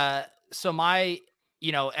 so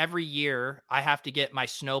every year I have to get my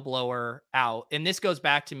snowblower out. And this goes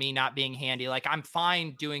back to me not being handy. Like, I'm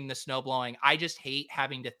fine doing the snow blowing. I just hate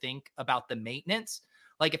having to think about the maintenance.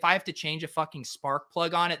 Like, if I have to change a fucking spark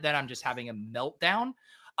plug on it, then I'm just having a meltdown.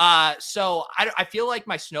 So I feel like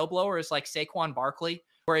my snowblower is like Saquon Barkley,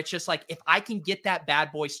 where it's just like, if I can get that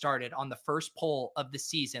bad boy started on the first pull of the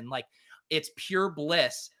season, like, it's pure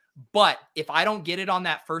bliss. But if I don't get it on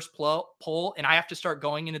that first pull and I have to start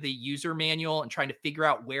going into the user manual and trying to figure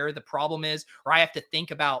out where the problem is, or I have to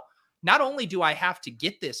think about, not only do I have to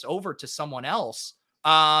get this over to someone else,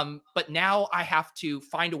 but now I have to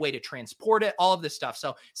find a way to transport it, all of this stuff.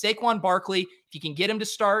 So Saquon Barkley, if you can get him to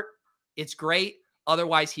start, it's great.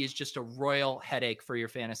 Otherwise, he is just a royal headache for your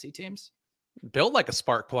fantasy teams. Built like a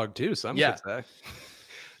spark plug too, some could say.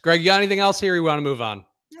 Greg, you got anything else here? You want to move on?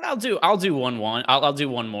 I'll do one. I'll do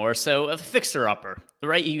one more. So a fixer upper,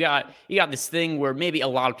 right? You got this thing where maybe a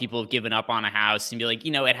lot of people have given up on a house and be like,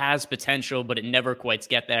 it has potential, but it never quite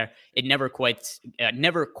gets there. It never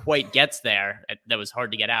quite gets there. That was hard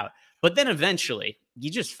to get out. But then eventually you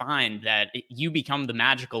just find that you become the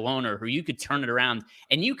magical owner who you could turn it around,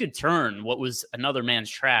 and you could turn what was another man's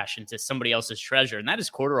trash into somebody else's treasure. And that is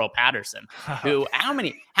Cordarrelle Patterson, who how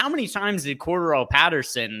many times did Cordarrelle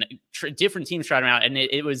Patterson, different teams try him out? And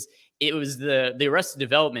it was the Arrested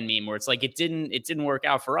Development meme where it's like, it didn't work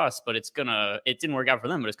out for us, but it didn't work out for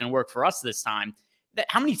them, but it's going to work for us this time.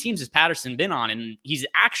 how many teams has Patterson been on? And he's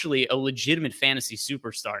actually a legitimate fantasy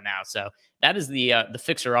superstar now. So that is the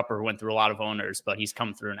fixer-upper who went through a lot of owners, but he's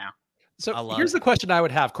come through now. So here's the question I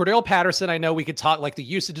would have. Cordell Patterson, I know we could talk, like the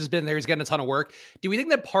usage has been there. He's getting a ton of work. Do we think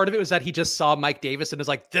that part of it was that he just saw Mike Davis and was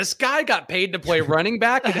like, this guy got paid to play running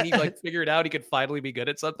back, and then he like figured out he could finally be good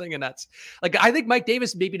at something? And that's like, I think Mike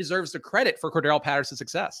Davis maybe deserves the credit for Cordell Patterson's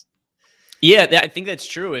success. Yeah, I think that's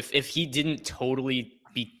true. If he didn't totally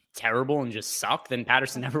be terrible and just suck, then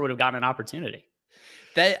Patterson never would have gotten an opportunity.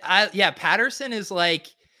 Patterson is like,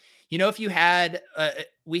 if you had,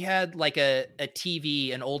 we had like a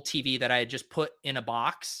TV, an old TV that I had just put in a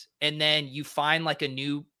box, and then you find like a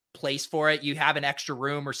new place for it. You have an extra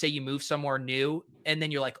room, or say you move somewhere new, and then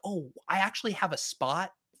you're like, oh, I actually have a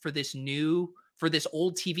spot for this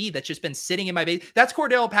old TV that's just been sitting in my base. That's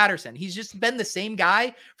Cordell Patterson. He's just been the same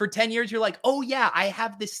guy for 10 years. You're like, oh yeah, I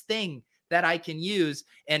have this thing that I can use.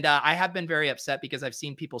 And I have been very upset because I've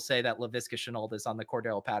seen people say that Laviska Shenault is on the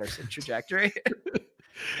Cordell Patterson trajectory.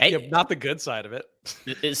 Hey, yeah, not the good side of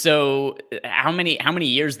it. So how many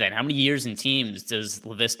years then? How many years and teams does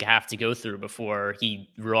Laviska have to go through before he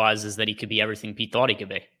realizes that he could be everything Pete thought he could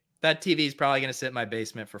be? That TV is probably going to sit in my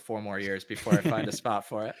basement for 4 more years before I find a spot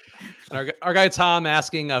for it. And our guy Tom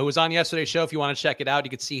asking, who was on yesterday's show, if you want to check it out,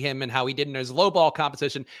 you could see him and how he did in his low ball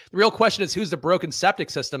competition. The real question is, who's the broken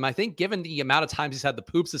septic system? I think given the amount of times he's had the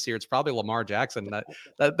poops this year, it's probably Lamar Jackson.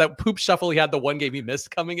 That poop shuffle he had the one game he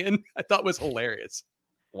missed coming in, I thought was hilarious.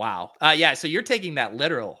 Wow. Yeah. So you're taking that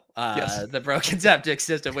literal, yes. The broken septic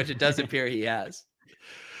system, which it does appear he has.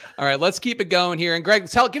 All right, let's keep it going here. And Greg,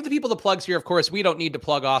 give the people the plugs here. Of course, we don't need to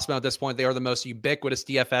plug Awesemo at this point. They are the most ubiquitous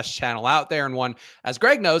DFS channel out there. And one, as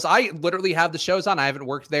Greg knows, I literally have the shows on. I haven't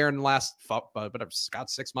worked there in the last, but I've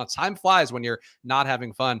got 6 months. Time flies when you're not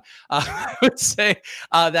having fun. I would say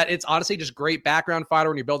that it's honestly just great background fodder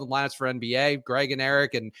when you're building lineups for NBA. Greg and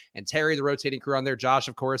Eric and Terry, the rotating crew on there. Josh,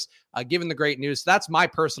 of course, giving the great news. So that's my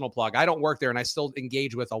personal plug. I don't work there, and I still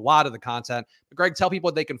engage with a lot of the content. But Greg, tell people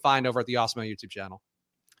what they can find over at the Awesemo YouTube channel.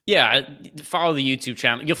 Yeah, follow the YouTube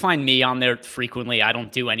channel. You'll find me on there frequently. I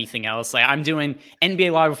don't do anything else. Like, I'm doing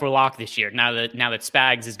NBA Live Before Lock this year. Now that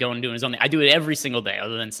Spags is going and doing his own thing, I do it every single day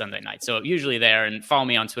other than Sunday night. So usually there, and follow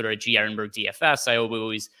me on Twitter at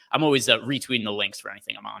GErenbergDFS. I'm always retweeting the links for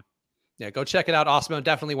anything I'm on. Yeah, go check it out. Awesemo,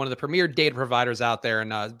 definitely one of the premier data providers out there,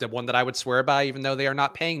 and the one that I would swear by, even though they are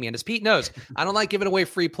not paying me. And as Pete knows, I don't like giving away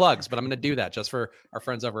free plugs, but I'm going to do that just for our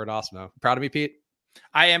friends over at Awesemo. Proud of me, Pete?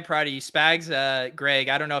 I am proud of you. Spags, Greg,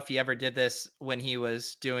 I don't know if he ever did this when he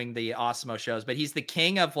was doing the Awesemo shows, but he's the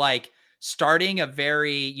king of like starting a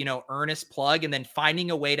very, earnest plug and then finding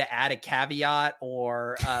a way to add a caveat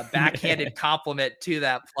or a backhanded compliment to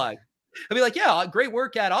that plug. I'll be like, yeah, great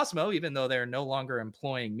work at Awesemo, even though they're no longer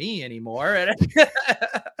employing me anymore.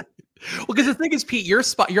 Well, because the thing is, Pete, you're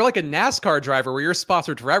like a NASCAR driver where you're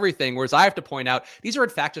sponsored for everything, whereas I have to point out these are in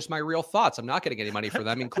fact just my real thoughts. I'm not getting any money for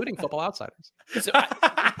them, including Football Outsiders. So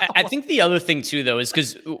I think the other thing too, though, is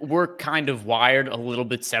because we're kind of wired a little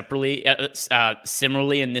bit separately,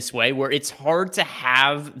 similarly in this way, where it's hard to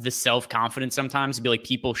have the self-confidence sometimes to be like,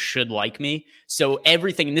 people should like me. So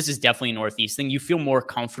everything, and this is definitely a Northeast thing, you feel more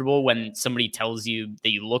comfortable when somebody tells you that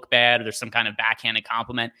you look bad or there's some kind of backhanded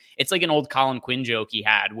compliment. It's like an old Colin Quinn joke he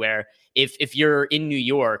had where if you're in New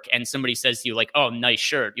York and somebody says to you like, "Oh, nice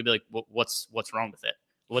shirt," you'll be like, "What's wrong with it?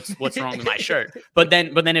 What's wrong with my shirt?" But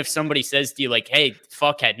then if somebody says to you like, "Hey,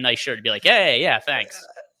 fuckhead, nice shirt," you'd be like, "Hey, yeah, thanks."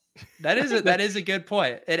 That is a good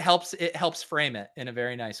point. It helps frame it in a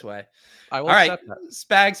very nice way. All right,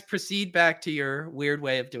 Spags, proceed back to your weird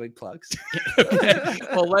way of doing plugs.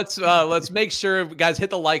 Well, let's make sure, guys, hit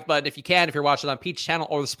the like button if you can. If you're watching on Pete's channel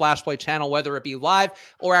or the Splash Play channel, whether it be live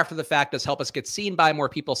or after the fact, does help us get seen by more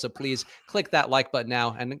people. So please click that like button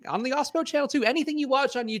now. And on the Awesemo channel too, anything you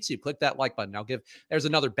watch on YouTube, click that like button. There's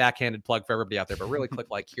another backhanded plug for everybody out there, but really click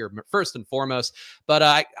like here first and foremost. But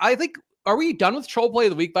I think. Are we done with Troll Play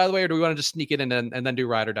of the Week, by the way, or do we want to just sneak it in and then do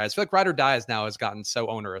Ride or Dies? I feel like Ride or Dies now has gotten so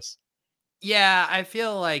onerous. Yeah, I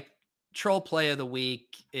feel like Troll Play of the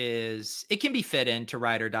Week it can be fit into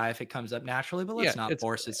Ride or Die if it comes up naturally, but let's not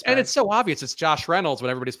force it. And it's so obvious. It's Josh Reynolds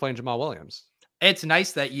when everybody's playing Jamal Williams. It's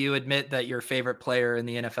nice that you admit that your favorite player in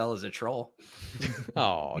the NFL is a troll.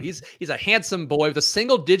 Oh, he's a handsome boy with a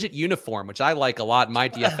single-digit uniform, which I like a lot in my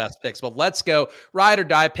DFS picks. But let's go Ride or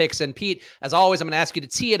Die picks. And Pete, as always, I'm going to ask you to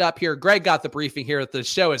tee it up here. Greg got the briefing here. The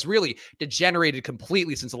show has really degenerated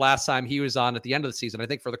completely since the last time he was on at the end of the season, I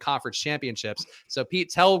think, for the conference championships. So, Pete,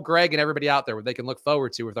 tell Greg and everybody out there what they can look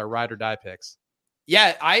forward to with our Ride or Die picks.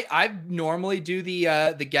 Yeah, I normally do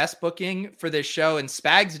the guest booking for this show, and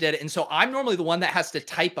Spags did it. And so I'm normally the one that has to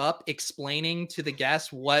type up explaining to the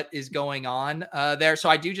guests what is going on there. So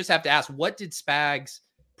I do just have to ask, what did Spags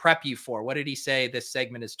prep you for? What did he say this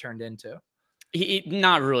segment is turned into?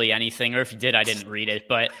 Not really anything, or if he did, I didn't read it.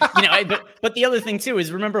 But but the other thing too is,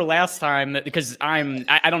 remember last time, that because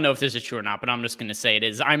I don't know if this is true or not, but I'm just going to say it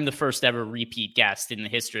is. I'm the first ever repeat guest in the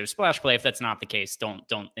history of Splash Play. If that's not the case, don't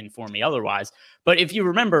inform me otherwise. But if you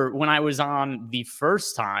remember, when I was on the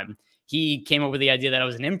first time, he came up with the idea that I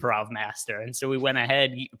was an improv master, and so we went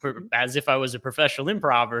ahead as if I was a professional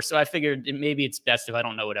improver. So I figured maybe it's best if I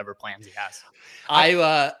don't know whatever plans he has.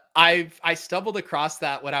 I stumbled across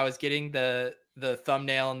that when I was getting the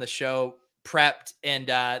thumbnail and the show prepped,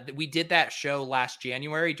 and we did that show last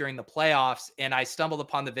January during the playoffs, and I stumbled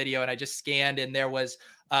upon the video and I just scanned, and there was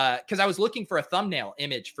because I was looking for a thumbnail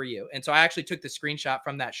image for you, and so I actually took the screenshot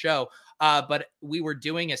from that show, but we were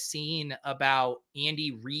doing a scene about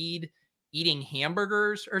Andy Reid eating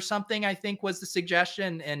hamburgers or something, I think was the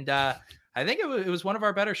suggestion, and I think it was one of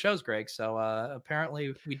our better shows, Greg. So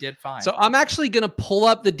apparently we did fine. So I'm actually going to pull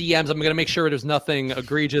up the DMs. I'm going to make sure there's nothing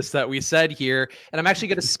egregious that we said here. And I'm actually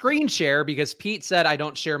going to screen share because Pete said I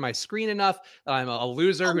don't share my screen enough. I'm a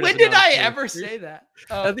loser. When did I ever say that?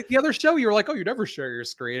 I think the other show you were like, oh, you never share your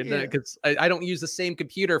screen. Because I don't use the same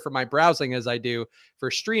computer for my browsing as I do for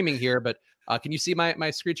streaming here. But can you see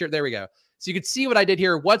my screen share? There we go. So you can see what I did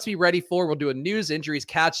here. What's we ready for? We'll do a news, injuries,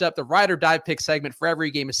 catch up. The ride or die pick segment for every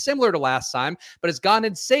game is similar to last time, but it's gone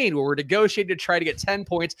insane where we're negotiating to try to get 10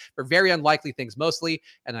 points for very unlikely things mostly.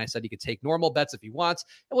 And I said you could take normal bets if you want.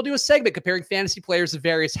 And we'll do a segment comparing fantasy players to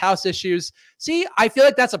various house issues. See, I feel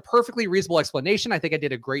like that's a perfectly reasonable explanation. I think I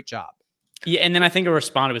did a great job. Yeah, and then I think I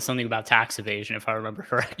responded with something about tax evasion, if I remember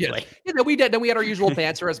correctly. Yeah, then we did. Then we had our usual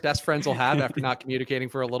banter, as best friends will have after not communicating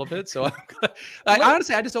for a little bit. So,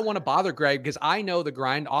 honestly, I just don't want to bother Greg because I know the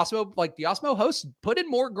grind. Osmo, like the Osmo hosts, put in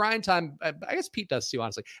more grind time. I guess Pete does too.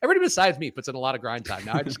 Honestly, everybody besides me puts in a lot of grind time.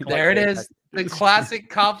 Now I just there it is, the classic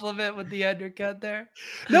compliment with the undercut there.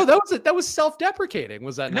 No, that was self-deprecating.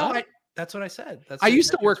 Was that not? That's what I said. I used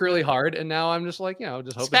to work really hard, and now I'm just like,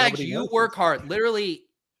 just hoping nobody you work hard. Literally.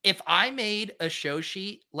 If I made a show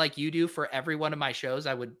sheet like you do for every one of my shows,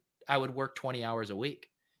 I would work 20 hours a week.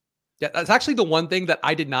 Yeah, that's actually the one thing that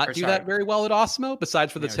I did not do that very well at Osmo,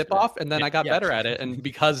 besides for the tip off. And then I got better at it. And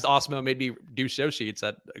because Osmo made me do show sheets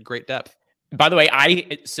at great depth. By the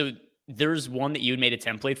way, so there's one that you made a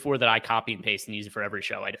template for that I copy and paste and use it for every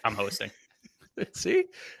show I'm hosting. See,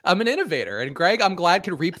 I'm an innovator, and Greg, I'm glad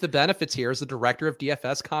could reap the benefits here as the director of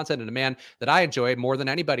DFS content and a man that I enjoy more than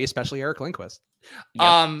anybody, especially Eric Lindquist. Yep.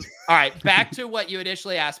 All right, back to what you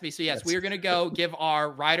initially asked me. So yes, we're going to go give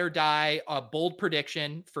our ride or die a bold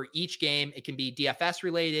prediction for each game. It can be DFS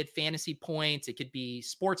related, fantasy points. It could be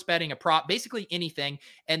sports betting, a prop, basically anything.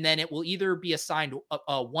 And then it will either be assigned a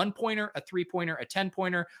 1-pointer, a 3-pointer, a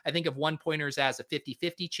 10-pointer. I think of 1-pointers as a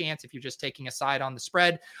 50-50 chance if you're just taking a side on the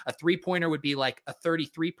spread. A 3-pointer would be like a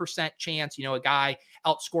 33% chance, a guy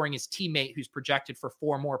outscoring his teammate who's projected for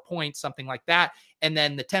 4 more points, something like that. And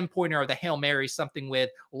then the 10-pointer or the Hail Mary, something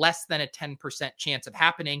with less than a 10% chance of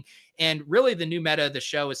happening. And really the new meta of the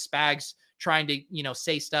show is Spags trying to,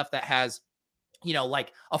 say stuff that has,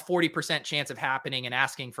 like a 40% chance of happening and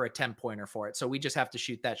asking for a 10-pointer for it. So we just have to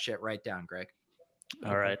shoot that shit right down, Greg.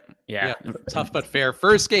 All right. Yeah. Tough but fair.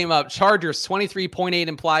 First game up, Chargers 23.8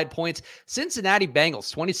 implied points. Cincinnati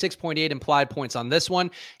Bengals 26.8 implied points on this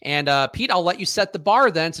one. And Pete, I'll let you set the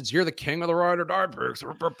bar then, since you're the king of the ride or die picks.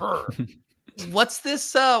 What's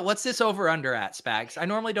this over under at, Spags? I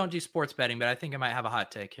normally don't do sports betting, but I think I might have a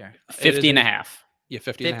hot take here. 50.5. Yeah,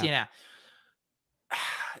 50.5.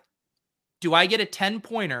 Do I get a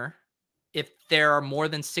 10-pointer if there are more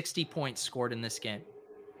than 60 points scored in this game?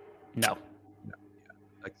 No.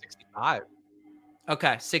 Like 65.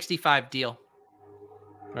 Okay, 65 deal.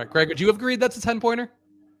 All right, Greg, would you have agreed that's a 10-pointer?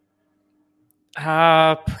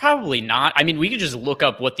 Probably not. I mean, we could just look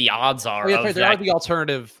up what the odds are. There are the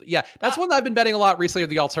alternative. Yeah, that's one that I've been betting a lot recently, of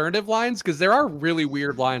the alternative lines, because there are really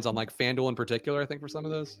weird lines on like FanDuel in particular, I think, for some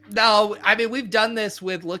of those. No, I mean, we've done this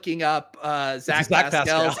with looking up Zach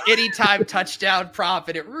Pascal's anytime touchdown prop,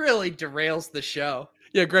 and it really derails the show.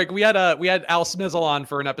 Yeah, Greg, we had Al Smizzle on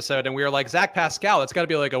for an episode, and we were like, Zach Pascal, it's got to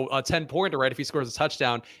be like a 10-pointer, right, if he scores a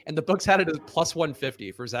touchdown. And the books had it as plus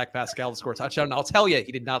 150 for Zach Pascal to score a touchdown. And I'll tell you,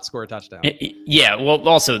 he did not score a touchdown. Yeah, well,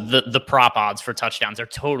 also, the prop odds for touchdowns are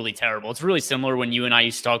totally terrible. It's really similar when you and I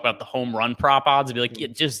used to talk about the home run prop odds. I'd be like,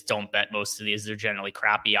 just don't bet most of these. They're generally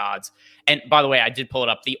crappy odds. And by the way, I did pull it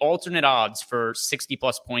up. The alternate odds for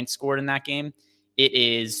 60-plus points scored in that game it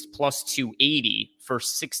is plus 280. For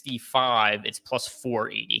 65, it's plus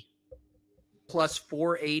 480. Plus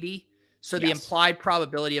 480. So the Yes. implied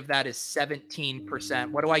probability of that is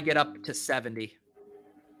 17%. What do I get up to 70?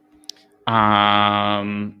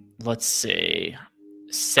 Let's see.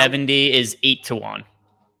 70 is 8-1.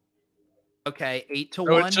 Okay,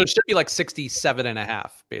 8-1. So it should be like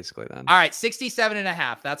 67.5, basically. Then. All right,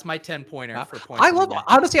 67.5. That's my 10-pointer for points.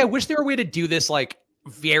 Honestly, I wish there were a way to do this like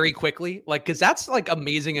very quickly, like because that's like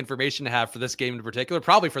amazing information to have for this game in particular.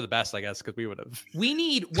 Probably for the best, I guess, because we would have.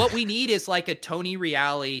 What we need is like a Tony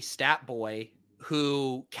Reale stat boy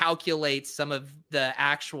who calculates some of the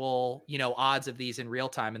actual, odds of these in real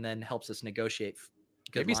time and then helps us negotiate.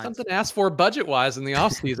 Maybe something to ask for budget-wise in the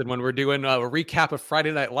offseason when we're doing a recap of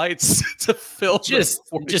Friday Night Lights to fill. Just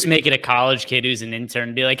make it a college kid who's an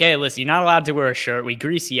intern. Be like, hey, listen, you're not allowed to wear a shirt. We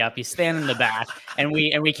grease you up. You stand in the back, and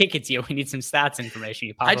we kick it to you. We need some stats information.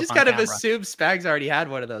 You pop I just kind of assumed Spags already had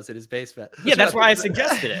one of those in his basement. Yeah, that's why I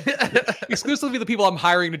suggested it. Exclusively the people I'm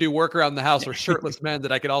hiring to do work around the house are shirtless men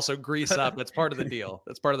that I can also grease up. That's part of the deal.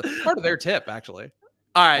 That's part of their tip, actually.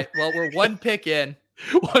 All right. Well, we're one pick in.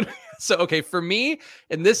 So, okay, for me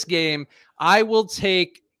in this game, I will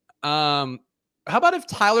take, how about if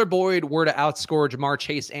Tyler Boyd were to outscore Ja'Marr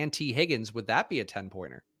Chase and T. Higgins, would that be a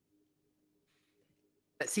 10-pointer?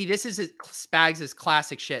 See, this is Spags'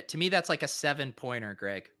 classic shit. To me, that's like a 7-pointer,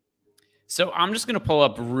 Greg. So I'm just going to pull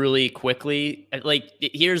up really quickly. Like,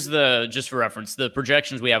 here's just for reference, the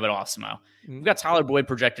projections we have at Awesemo. We've got Tyler Boyd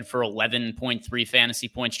projected for 11.3 fantasy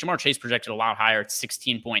points. Ja'Marr Chase projected a lot higher at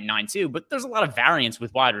 16.92, but there's a lot of variance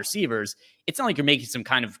with wide receivers. It's not like you're making some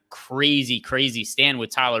kind of crazy stand with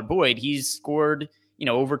Tyler Boyd. He's scored,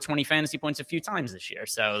 over 20 fantasy points a few times this year.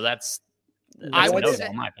 So that's I would notable,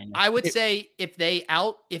 in my opinion. I would say if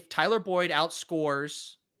Tyler Boyd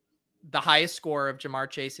outscores the highest score of Ja'Marr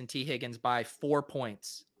Chase and T. Higgins by 4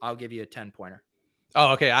 points, I'll give you a 10-pointer.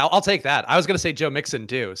 Oh, okay. I'll take that. I was going to say Joe Mixon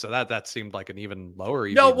too. So that seemed like an even lower.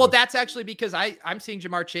 No, well, that's actually because I'm seeing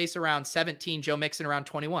Ja'Marr Chase around 17, Joe Mixon around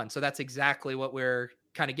 21. So that's exactly what we're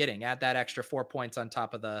kind of getting. Add that extra 4 points on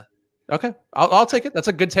top of the. Okay. I'll take it. That's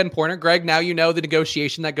a good 10-pointer. Greg, now you know the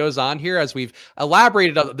negotiation that goes on here as we've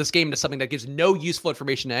elaborated on this game into something that gives no useful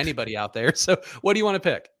information to anybody out there. So what do you want to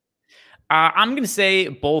pick? I'm going to say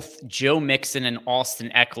both Joe Mixon and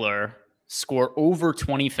Austin Eckler score over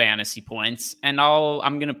 20 fantasy points, and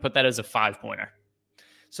I'm going to put that as a 5-pointer.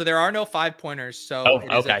 So there are no 5-pointers, so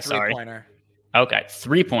it is a 3-pointer. Okay,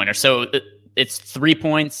 3-pointer. So it's 3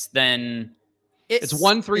 points, then it's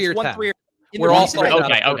 1, 3, or 10. We're all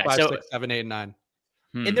okay. 4, 5, 6, 7, 8, 9.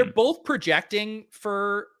 And they're both projecting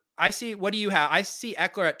for. I see. What do you have? I see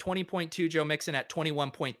Eckler at 20.2, Joe Mixon at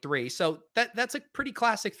 21.3. So that's a pretty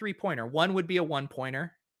classic 3-pointer. 1 would be a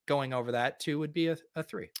 1-pointer going over that. 2 would be a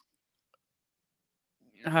 3.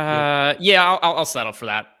 Yeah, I'll settle for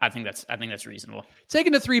that. I think that's reasonable.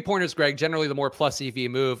 Taking the 3-pointers, Greg, generally the more plus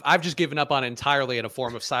EV move. I've just given up on entirely in a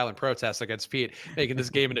form of silent protest against Pete, making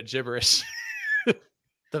this game into gibberish.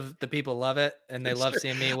 The people love it, and they love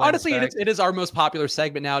seeing me win. Honestly, it is our most popular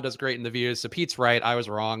segment now. It does great in the views. So Pete's right. I was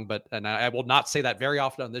wrong, and I will not say that very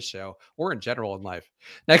often on this show or in general in life.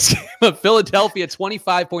 Next game, Philadelphia,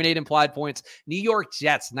 25.8 implied points. New York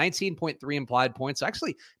Jets, 19.3 implied points. So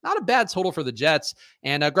actually, not a bad total for the Jets.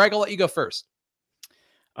 And Greg, I'll let you go first.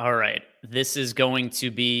 All right. This is going to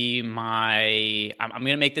be I'm going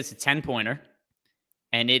to make this a 10-pointer.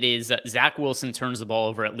 And it is Zach Wilson turns the ball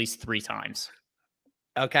over at least 3 times.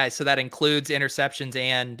 Okay, so that includes interceptions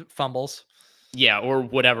and fumbles. Yeah, or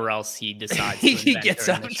whatever else he decides. He gets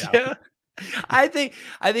up to. I think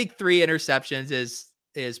 3 interceptions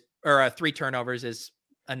or 3 turnovers is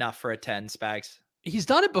enough for a 10. Spags. He's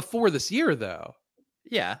done it before this year, though.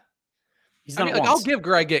 Yeah, he's done it once. I'll give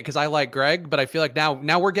Greg it because I like Greg, but I feel like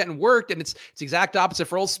now we're getting worked, and it's the exact opposite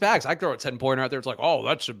for old Spags. I throw a 10-pointer out there. It's like, oh,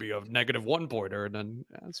 that should be a negative 1-pointer, and then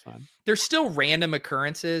that's fine. There's still random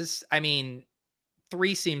occurrences. I mean.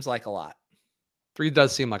 3 seems like a lot. 3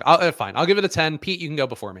 does seem like fine. I'll give it a 10. Pete, you can go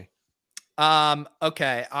before me.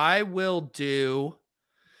 Okay. I will do.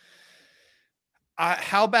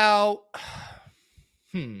 How about?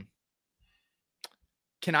 Can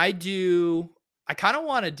I do? I kind of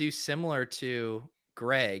want to do similar to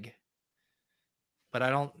Greg, but I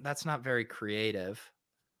don't. That's not very creative.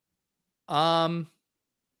 God,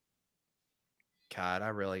 I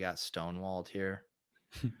really got stonewalled here.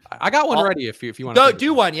 I got one ready if you want to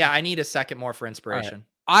do one. Yeah, I need a second more for inspiration.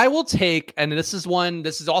 I will take, and this is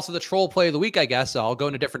also the troll play of the week, I guess. So I'll go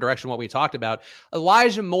in a different direction what we talked about.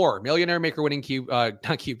 Elijah Moore, millionaire maker winning not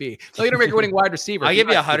QB, millionaire maker winning wide receiver. I'll give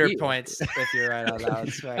you 100 points if you're right on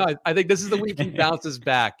that. Right. No, I think this is the week he bounces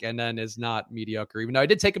back and then is not mediocre. Even though I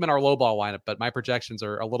did take him in our low ball lineup, but my projections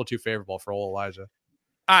are a little too favorable for old Elijah.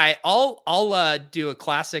 All right, I'll do a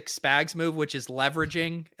classic Spags move, which is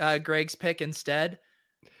leveraging Greg's pick instead.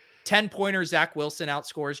 10-pointer Zach Wilson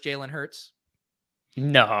outscores Jalen Hurts.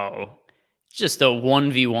 No, just a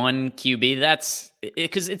 1v1 QB. That's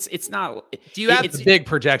because it's not. Do you have it's a big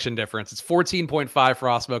projection difference? It's 14.5 for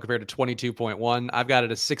Osmo compared to 22.1. I've got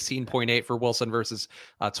it as 16.8 for Wilson versus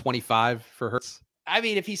 25 for Hurts. I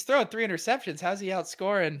mean, if he's throwing 3 interceptions, how's he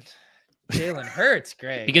outscoring Jalen Hurts?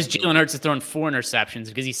 Greg? Because Jalen Hurts has thrown 4 interceptions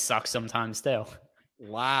because he sucks sometimes still.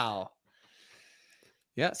 Wow.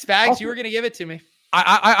 Yeah, Spags, also, you were going to give it to me.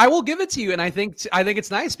 I will give it to you, and I think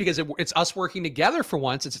it's nice because it's us working together for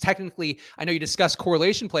once. It's technically, I know you discussed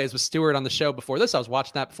correlation plays with Stuart on the show before this. I was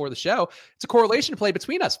watching that before the show. It's a correlation play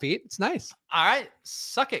between us, Pete. It's nice. All right,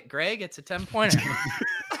 suck it, Greg. It's a 10-pointer.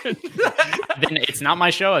 It's not my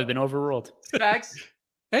show. I've been overruled. Spags.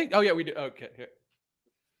 Hey, oh yeah, we do. Okay, here.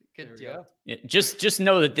 Good deal. Yeah, just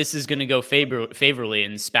know that this is going to go favorably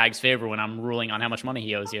in Spag's favor when I'm ruling on how much money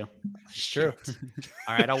he owes you. It's true.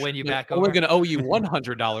 All right, I'll win you back over. We're going to owe you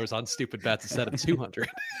 $100 on stupid bets instead of $200.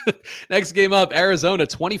 Next game up, Arizona,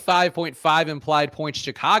 25.5 implied points.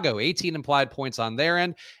 Chicago, 18 implied points on their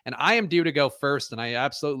end. And I am due to go first, and I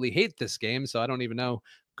absolutely hate this game, so I don't even know.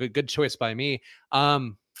 Good choice by me.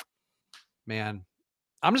 Man.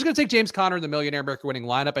 I'm just going to take James Conner in the millionaire maker winning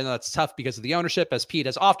lineup. I know that's tough because of the ownership, as Pete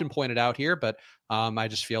has often pointed out here, but I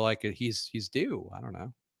just feel like he's due. I don't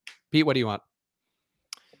know. Pete, what do you want?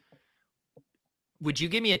 Would you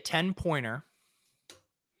give me a 10-pointer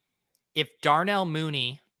if Darnell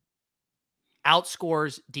Mooney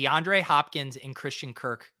outscores DeAndre Hopkins and Christian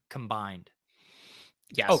Kirk combined?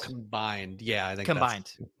 Yes. Oh, combined. Yeah, I think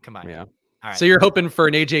combined. Yeah. All right. So you're hoping for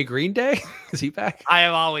an AJ Green day? Is he back? I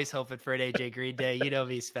am always hoping for an AJ Green day. You know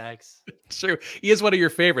me, Specs. True. He is one of your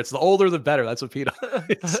favorites. The older, the better. That's what Pete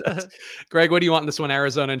says. Greg, what do you want in this one?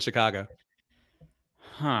 Arizona and Chicago.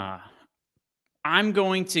 I'm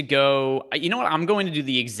going to go. You know what? I'm going to do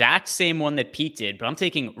the exact same one that Pete did, but I'm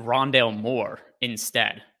taking Rondale Moore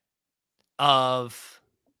instead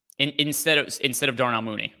instead of Darnell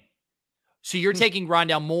Mooney. So you're taking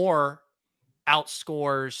Rondale Moore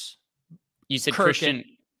outscores. You said Kirk and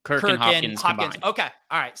Hopkins combined. Okay.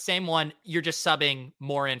 All right. Same one. You're just subbing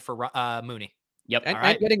more in for Mooney. Yep.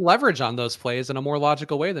 And getting leverage on those plays in a more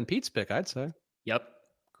logical way than Pete's pick, I'd say. Yep.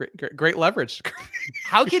 Great leverage.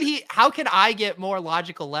 How can I get more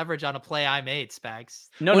logical leverage on a play I made, Spags?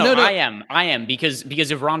 No. I am because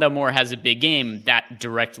if Rondale Moore has a big game, that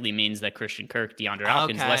directly means that Christian Kirk, DeAndre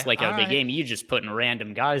Hopkins, less like a big game. You just putting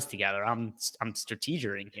random guys together. I'm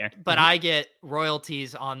strategizing here. But I get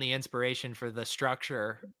royalties on the inspiration for the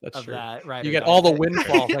structure of true. That. Right. You get all the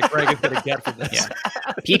windfall that Greg is going to get from this. Yeah.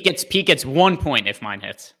 Pete gets 1 point if mine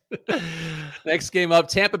hits. Next game up,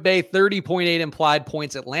 Tampa Bay, 30.8 implied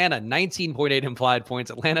points. Atlanta, 19.8 implied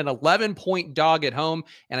points. Atlanta, an 11-point dog at home.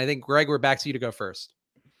 And I think, Greg, we're back to you to go first.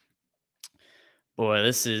 Boy,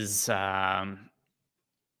 this is...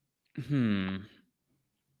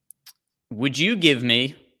 Would you give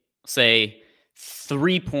me, say,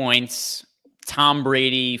 3 points, Tom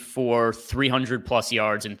Brady for 300-plus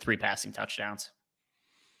yards and 3 passing touchdowns?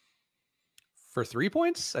 For 3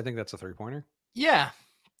 points? I think that's a 3-pointer. Yeah.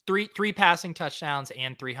 Three passing touchdowns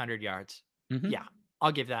and 300 yards. Mm-hmm. Yeah,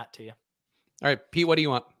 I'll give that to you. All right, Pete, what do you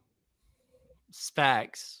want?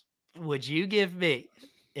 Spags, would you give me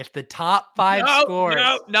if the top 5 scores?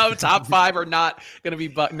 No, top 5 are not going to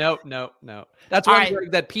be. No. That's one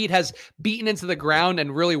that Pete has beaten into the ground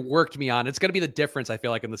and really worked me on. It's going to be the difference, I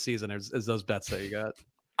feel like, in the season is those bets that you got.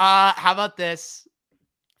 How about this?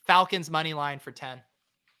 Falcons money line for 10.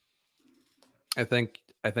 I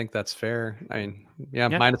think that's fair. I mean, yeah.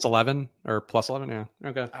 Minus 11 or plus 11. Yeah.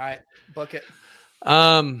 Okay. All right. Book it.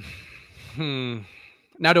 Now,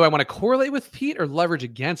 do I want to correlate with Pete or leverage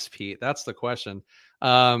against Pete? That's the question.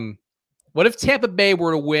 What if Tampa Bay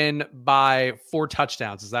were to win by 4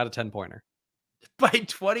 touchdowns? Is that a 10-pointer? By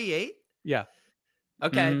 28? Yeah.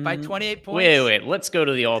 Okay, by 28 points. Wait. Let's go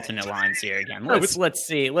to the alternate lines here again. Let's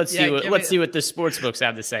see what the sports books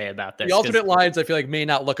have to say about this. The alternate lines, I feel like, may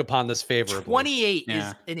not look upon this favorably. 28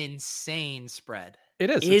 is an insane spread. It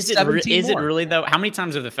is. Is it really though? How many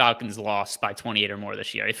times have the Falcons lost by 28 or more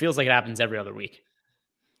this year? It feels like it happens every other week.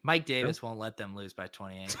 Mike Davis won't let them lose by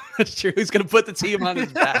 28. That's true. He's going to put the team on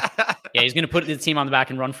his back. Yeah, he's going to put the team on the back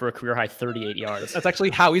and run for a career high 38 yards. That's actually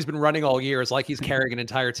how he's been running all year. Is like he's carrying an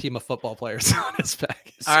entire team of football players on his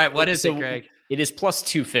back. All right, what is it, Greg? It is plus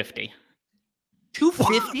 250.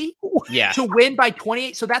 250? Yeah. To win by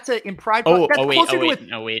 28. So that's an implied.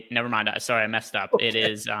 Wait. Never mind. Sorry, I messed up. Okay. It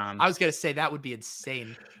is. I was gonna say that would be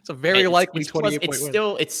insane. It's a very likely 28 point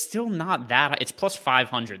win. It's still not that. It's plus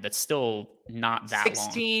 500. That's still not that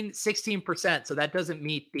 16%. So that doesn't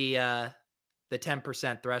meet the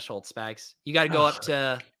 10% threshold, Spags. You got to go up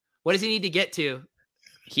to. What does he need to get to?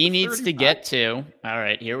 He needs 35. To get to. All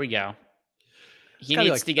right, here we go. He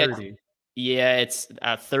needs to 30. Get. Yeah, it's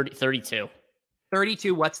 32.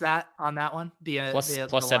 32. What's that on that one? Plus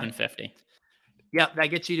 750. Yep, that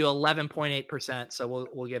gets you to 11.8%. So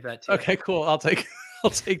we'll give that to. Okay, cool. I'll take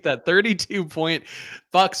that 32-point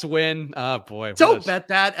Bucks win. Oh boy. Don't bet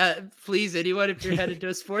that. Please, anyone, if you're headed to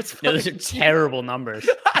a sports. No, those are terrible numbers.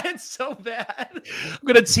 It's so bad. I'm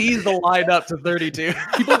gonna tease the line up to 32.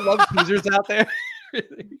 People love teasers out there. There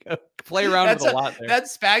you go. Play around with a lot there. That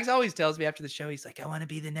Spags always tells me after the show, he's like, I want to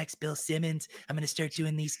be the next Bill Simmons. I'm going to start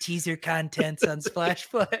doing these teaser contents on Splash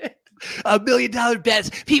Play. $1 million bets.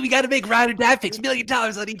 Pete, we got to make ride or die picks. $1 million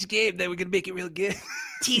on each game. Then we're going to make it real good.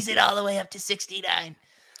 Tease it all the way up to 69.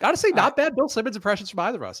 Honestly, not bad Bill Simmons impressions from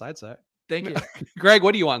either of us, I'd say. Thank you. Greg,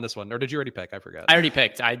 what do you want in this one? Or did you already pick? I forgot. I already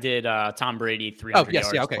picked. I did Tom Brady 300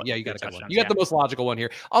 yards. Yeah, okay. Yeah, you got a good one. You got the most logical one here.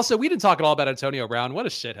 Also, we didn't talk at all about Antonio Brown. What a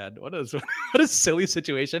shithead. What a silly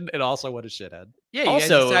situation. And also, what a shithead. Yeah, you guys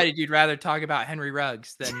decided you'd rather talk about Henry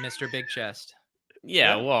Ruggs than Mr. Big Chest.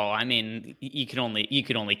 Yeah, well, I mean, you could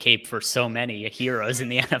only cape for so many heroes in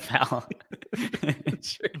the NFL.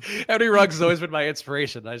 Henry Ruggs has always been my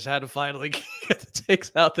inspiration. I just had to finally get the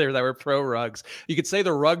takes out there that were pro Ruggs. You could say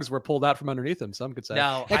the rugs were pulled out from underneath him. Some could say.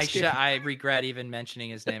 No, I regret even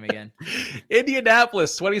mentioning his name again.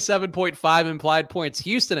 Indianapolis, 27.5 implied points.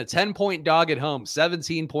 Houston, a 10-point dog at home,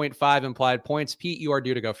 17.5 implied points. Pete, you are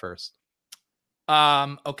due to go first.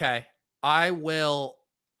 Okay. I will.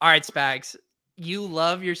 All right, Spags. You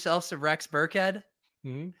love yourself some Rex Burkhead.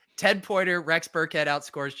 10-pointer Rex Burkhead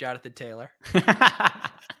outscores Jonathan Taylor.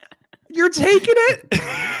 You're taking it?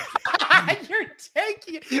 You're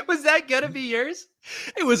taking it. Was that going to be yours?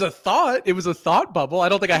 It was a thought. It was a thought bubble. I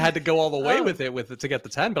don't think I had to go all the way with it to get the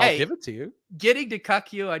 10, but I'll give it to you. Getting to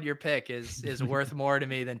cuck you on your pick is worth more to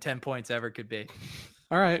me than 10 points ever could be.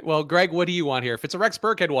 All right. Well, Greg, what do you want here? If it's a Rex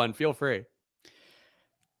Burkhead one, feel free.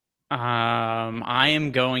 I'm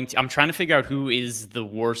trying to figure out who is the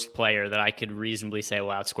worst player that I could reasonably say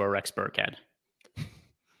will outscore Rex Burkhead.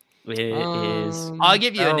 I'll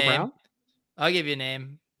give you a name. Brown? I'll give you a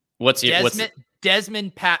name.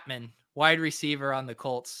 Desmond Patman, wide receiver on the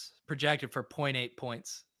Colts, projected for 0.8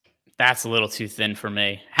 points. That's a little too thin for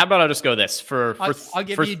me. How about I just go this I'll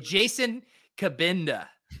give you Jason Kabinda,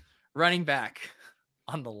 running back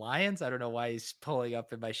on the Lions. I don't know why he's pulling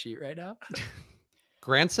up in my sheet right now.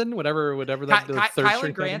 Granson, whatever that third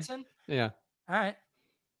Kylan Granson. Yeah. All right.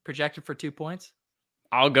 Projected for 2 points.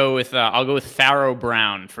 I'll go with Pharaoh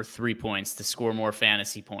Brown for 3 points to score more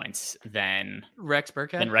fantasy points than Rex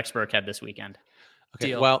Burkhead this weekend. Okay.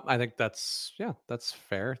 Deal. Well, I think that's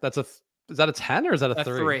fair. Is that a 10 or is that a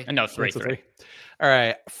 3? No, 3. All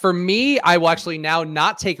right. For me, I will actually now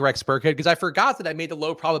not take Rex Burkhead because I forgot that I made the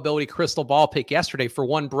low probability crystal ball pick yesterday for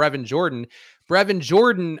one Brevin Jordan. Brevin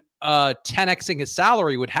Jordan, 10xing his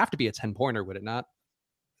salary would have to be a 10-pointer, would it not?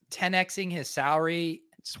 10xing his salary?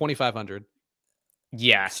 It's 2,500.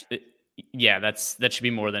 Yeah. That should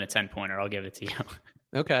be more than a 10-pointer. I'll give it to you.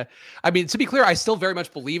 Okay. I mean, to be clear, I still very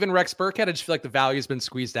much believe in Rex Burkhead. I just feel like the value has been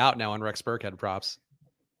squeezed out now on Rex Burkhead props.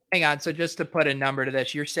 Hang on. So just to put a number to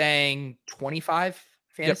this, you're saying 25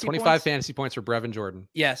 fantasy 25 points? Fantasy points for Brevin Jordan.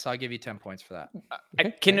 Yes, I'll give you 10 points for that.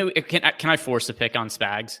 Okay. Can I force a pick on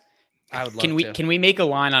Spags? I would love to. Can we make a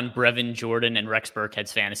line on Brevin Jordan and Rex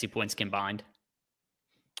Burkhead's fantasy points combined?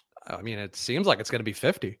 I mean, it seems like it's going to be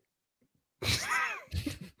 50.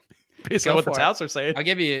 Based on what the touts are saying. I'll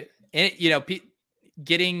give you,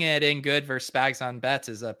 getting it in good versus Spags on bets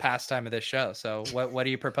is a pastime of this show. So what are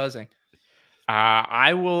you proposing?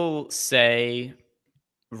 I will say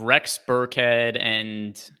Rex Burkhead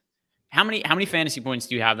and how many fantasy points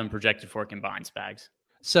do you have them projected for combined, Spags?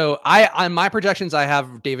 So on my projections, I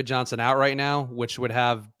have David Johnson out right now, which would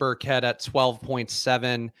have Burkhead at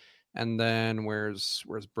 12.7. And then where's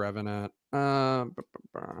Brevin at?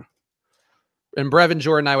 And Brevin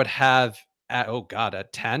Jordan, I would have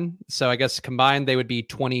at 10. So I guess combined they would be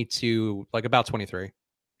 22, like about 23.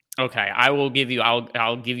 Okay, I'll give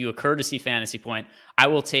you a courtesy fantasy point. I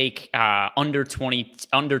will take under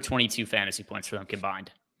 22 fantasy points for them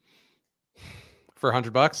combined. For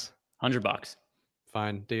 $100? $100.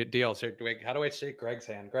 Fine. Deal. How do I shake Greg's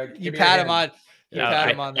hand? Greg, you pat him on.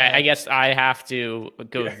 I guess I have to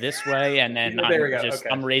go this way, and then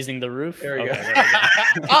I'm raising the roof. There we go.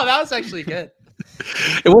 Oh, that was actually good.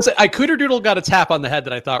 It was. I Cooter-Doodle got a tap on the head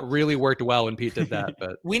that I thought really worked well when Pete did that.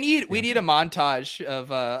 But we need a montage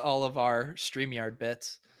of all of our StreamYard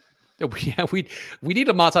bits. Yeah, we need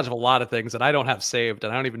a montage of a lot of things that I don't have saved,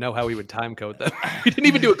 and I don't even know how we would time code them. We didn't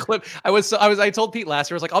even do a clip. I told Pete last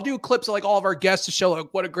year, I was like, I'll do clips of like all of our guests to show like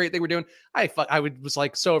what a great thing we're doing. I was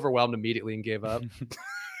like so overwhelmed immediately and gave up.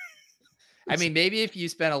 I mean, maybe if you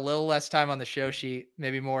spent a little less time on the show sheet,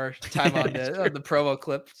 maybe more time on the promo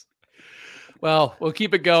clips. Well, we'll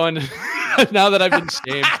keep it going. Now that I've been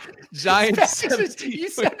shamed. Giants. You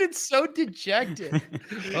sounded so dejected.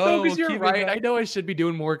 Oh, because you're right. I know I should be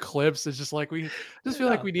doing more clips. It's just like feel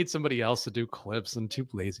like we need somebody else to do clips. I'm too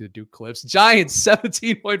lazy to do clips. Giants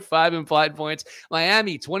 17.5 implied points.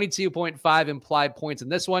 Miami 22.5 implied points in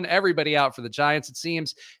this one. Everybody out for the Giants, it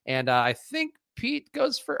seems. And I think Pete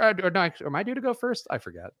goes for or no, am I due to go first? I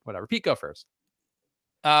forget. Whatever. Pete, go first.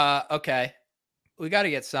 Okay. We got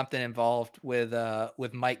to get something involved with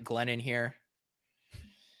Mike Glennon here.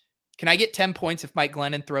 Can I get 10 points if Mike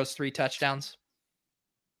Glennon throws 3 touchdowns?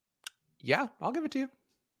 Yeah, I'll give it to you.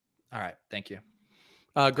 All right. Thank you.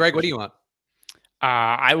 Greg, what do you want?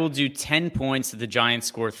 I will do 10 points if the Giants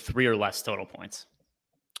score 3 or less total points.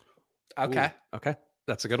 Okay. Ooh, okay.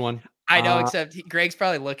 That's a good one. I know, except Greg's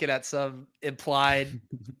probably looking at some implied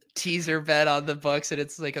teaser bet on the books, and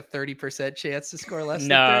it's like a 30% chance to score less.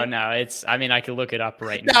 No, it's. I mean, I can look it up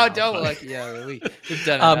right now. No, don't look. Yeah, we've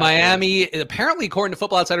done it. Miami, apparently, according to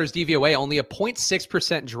Football Outsiders DVOA, only a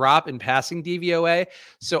 0.6% drop in passing DVOA.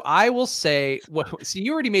 So I will say, so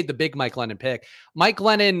you already made the big Mike Glennon pick. Mike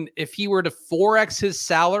Glennon, if he were to 4x his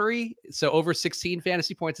salary, so over 16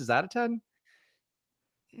 fantasy points, is that a 10?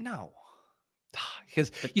 No. Because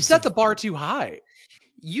you set the bar too high.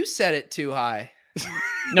 You set it too high.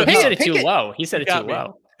 No, he said it too low. He said it too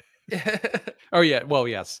low. Oh yeah. Well,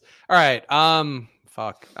 yes. All right.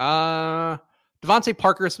 Fuck. Devontae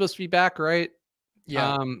Parker is supposed to be back, right?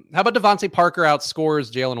 Yeah. How about Devontae Parker outscores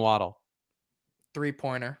Jalen Waddle?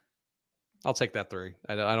 3-pointer. I'll take that 3.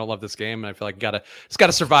 I don't love this game, and I feel like it's got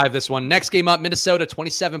to survive this one. Next game up, Minnesota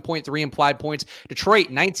 27.3 implied points. Detroit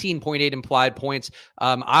 19.8 implied points.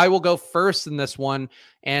 I will go first in this one,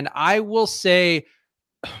 and I will say,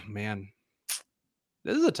 oh, man,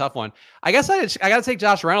 this is a tough one. I guess I got to take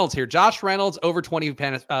Josh Reynolds here. Josh Reynolds over 20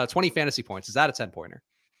 fantasy points. Is that a 10-pointer?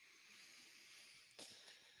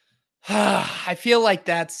 I feel like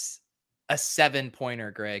that's a 7-pointer,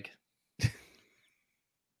 Greg.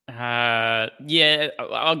 Yeah,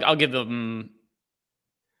 I'll give them.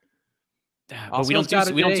 But we don't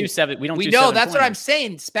do 7. We know that's what I'm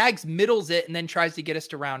saying. Spags middles it and then tries to get us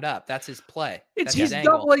to round up. That's his play. He's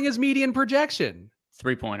doubling his median projection.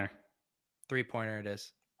 3-pointer. 3-pointer it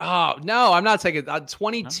is. Oh no, I'm not taking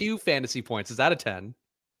 22 fantasy points. Is that a 10?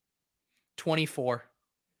 24.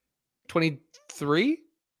 23?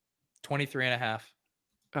 23 and a half.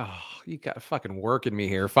 Oh, you got fucking working me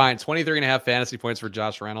here. Fine. 23 and a half fantasy points for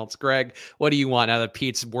Josh Reynolds. Greg, what do you want now that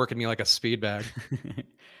Pete's working me like a speed bag?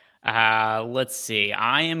 Let's see.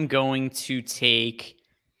 I am going to take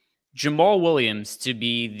Jamal Williams to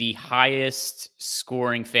be the highest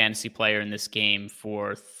scoring fantasy player in this game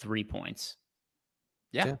for 3 points.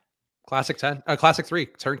 Yeah. Classic 10. Classic 3.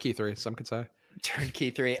 Turnkey 3, some could say.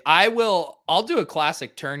 Turnkey 3. I'll do a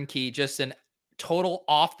classic turnkey, just an total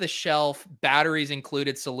off the shelf, batteries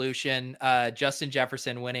included solution. Justin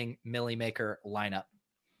Jefferson winning Millie Maker lineup.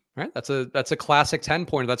 All right, that's a classic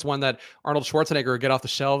 10-pointer. That's one that Arnold Schwarzenegger would get off the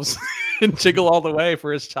shelves and jiggle all the way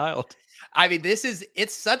for his child. I mean,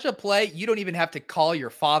 it's such a play. You don't even have to call your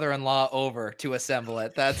father-in-law over to assemble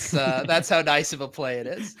it. That's how nice of a play it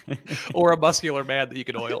is. Or a muscular man that you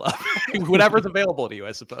can oil up. Whatever's available to you,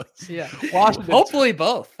 I suppose. Yeah. Hopefully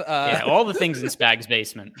both. Yeah, all the things in Spag's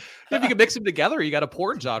basement. If you can mix them together, you got a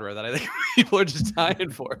porn genre that I think people are just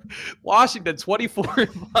dying for. Washington, 24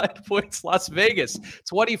 implied points. Las Vegas,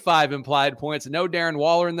 25 implied points. No Darren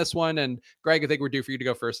Waller in this one. And Greg, I think we're due for you to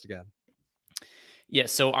go first again. Yeah,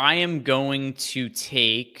 so I am going to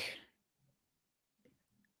take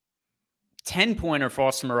 10-pointer.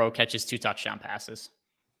 Foster Moreau catches 2 touchdown passes.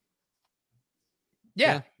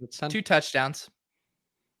 Yeah, 2 touchdowns.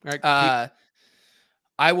 All right.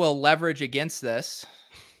 I will leverage against this.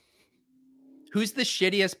 Who's the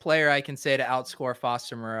shittiest player I can say to outscore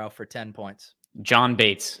Foster Moreau for 10 points? John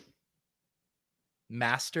Bates.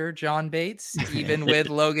 Master John Bates, even with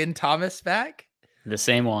Logan Thomas back? The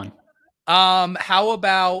same one. How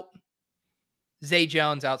about Zay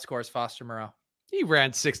Jones outscores Foster Moreau? He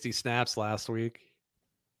ran 60 snaps last week.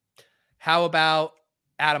 How about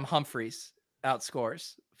Adam Humphries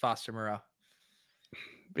outscores Foster Moreau?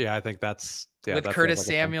 Yeah, I think that's with Curtis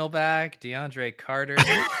Samuel back, DeAndre Carter,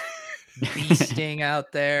 beasting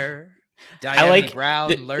out there. Diana I like Brown.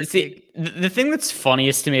 The thing that's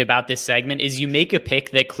funniest to me about this segment is you make a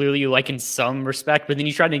pick that clearly you like in some respect, but then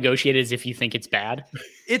you try to negotiate it as if you think it's bad.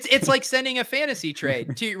 It's like sending a fantasy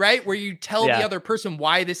trade to right where you tell the other person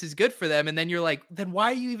why this is good for them, and then you're like, then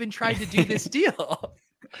why are you even trying to do this deal?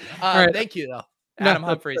 Right. Thank you though. Adam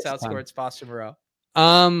Humphries outscored Foster Moreau.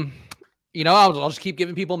 I'll just keep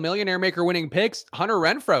giving people Millionaire Maker winning picks. Hunter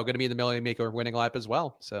Renfrow going to be in the Millionaire Maker winning lineup as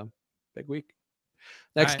well. So big week.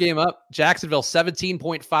 Next game up, Jacksonville,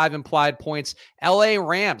 17.5 implied points. LA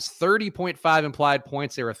Rams, 30.5 implied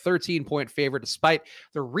points. They were a 13-point favorite despite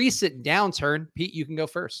the recent downturn. Pete, you can go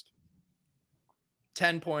first.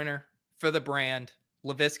 10-pointer for the brand.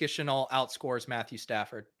 Laviska Shenault outscores Matthew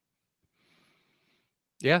Stafford.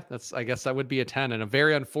 Yeah, I guess that would be a 10 and a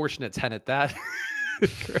very unfortunate 10 at that.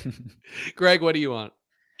 Greg, what do you want?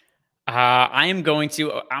 I'll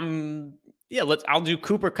do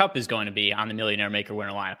Cooper Kupp is going to be on the Millionaire Maker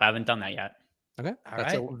winner lineup. I haven't done that yet. Okay.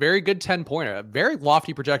 That's a very good 10-pointer. Very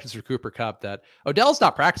lofty projections for Cooper Kupp that Odell's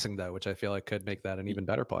not practicing though, which I feel like could make that an even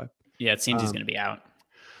better play. Yeah, it seems he's going to be out.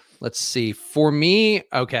 Let's see. For me,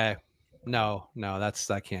 okay. No,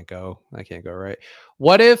 that can't go. That can't go right.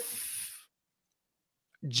 What if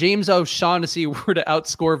James O'Shaughnessy were to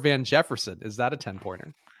outscore Van Jefferson? Is that a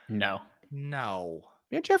 10-pointer? No.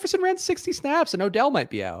 Van Jefferson ran 60 snaps and Odell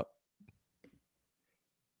might be out.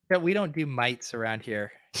 Yeah, we don't do mites around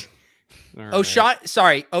here. Right.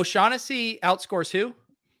 O'Shaughnessy outscores who?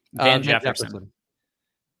 Van Jefferson.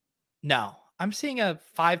 No, I'm seeing a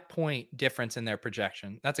 5-point difference in their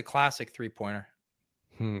projection. That's a classic 3-pointer.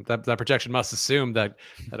 That projection must assume that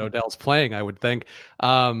Odell's playing, I would think.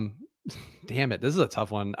 Damn it, this is a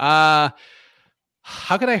tough one.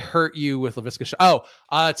 How could I hurt you with Laviska Shenault?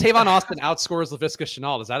 Tavon Austin outscores Laviska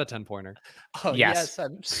Shenault. Is that a 10-pointer? Oh, yes.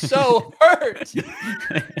 I'm so hurt.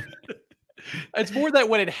 It's more that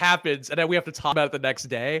when it happens and then we have to talk about it the next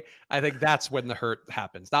day, I think that's when the hurt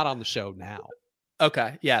happens, not on the show now.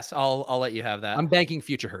 Okay. Yes, I'll let you have that. I'm banking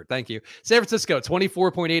future hurt. Thank you. San Francisco,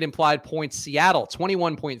 24.8 implied points. Seattle,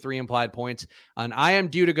 21.3 implied points. And I am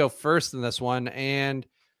due to go first in this one. And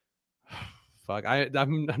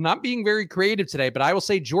I'm not being very creative today, but I will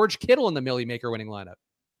say George Kittle in the Millie Maker winning lineup.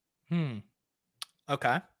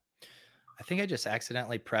 Okay. I think I just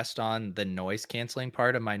accidentally pressed on the noise canceling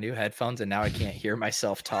part of my new headphones, and now I can't hear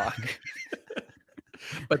myself talk.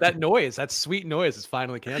 But that sweet noise is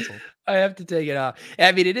finally canceled. I have to take it off.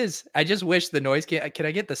 I mean, it is. I just wish the noise can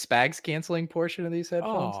I get the Spags canceling portion of these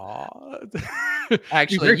headphones?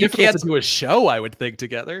 Actually, you can't do a show, I would think,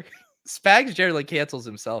 together. Spags generally cancels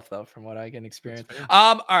himself, though, from what I can experience.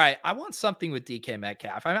 All right. I want something with DK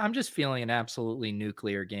Metcalf. I'm just feeling an absolutely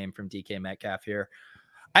nuclear game from DK Metcalf here.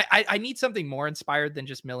 I need something more inspired than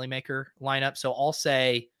just Millie Maker lineup. So I'll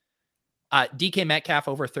say DK Metcalf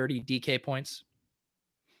over 30 DK points.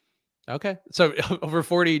 Okay. So over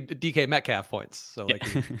 40 DK Metcalf points. So like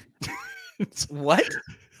what?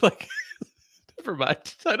 Like never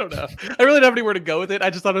mind. I don't know. I really don't have anywhere to go with it. I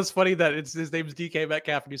just thought it was funny that his name's DK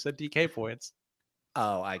Metcalf and you said DK points.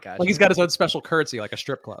 Oh, I got like he's got his own special currency, like a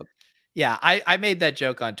strip club. Yeah, I made that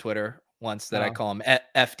joke on Twitter once that I call him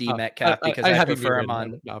FD Metcalf because I prefer him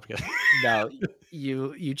on. No,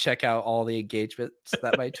 you check out all the engagements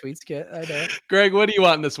that my tweets get. I know. Greg, what do you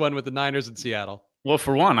want in this one with the Niners in Seattle? Well,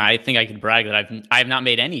 for one, I think I can brag that I have not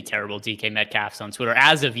made any terrible DK Metcalfs on Twitter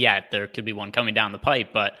as of yet. There could be one coming down the pipe,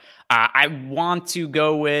 but I want to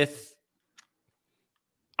go with.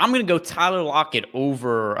 I'm going to go Tyler Lockett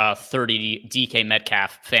over 30 DK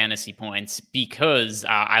Metcalf fantasy points because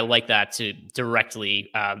I like that to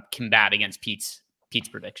directly combat against Pete's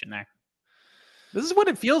prediction there. This is what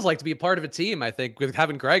it feels like to be a part of a team, I think, with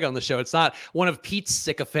having Greg on the show. It's not one of Pete's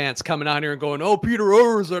sycophants coming on here and going, oh, Peter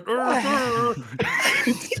Overs.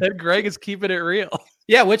 Instead, Greg is keeping it real.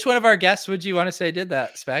 Yeah, which one of our guests would you want to say did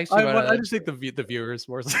that, Spags? I just think the viewers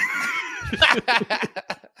more.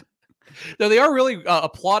 No, they are really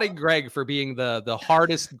applauding Greg for being the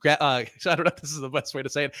hardest. I don't know if this is the best way to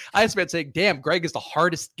say it. I just meant saying, damn, Greg is the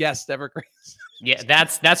hardest guest ever. Yeah,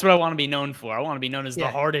 that's what I want to be known for. I want to be known as the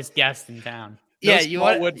hardest guest in town. No you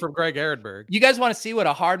want wood from Greg Ehrenberg. You guys want to see what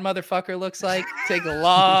a hard motherfucker looks like? Take a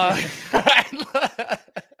long.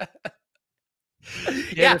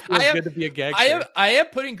 Yeah, good to be a gangster. I am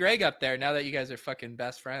putting Greg up there now that you guys are fucking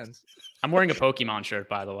best friends. I'm wearing a Pokemon shirt,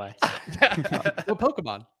 by the way. What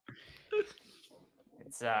Pokemon?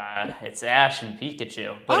 It's Ash and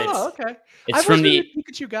Pikachu. But okay. It's from the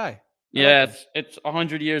Pikachu guy. Yeah, it's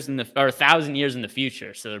 100 years or 1,000 years in the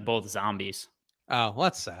future, so they're both zombies. Oh, well,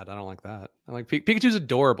 that's sad. I don't like that. I like Pikachu's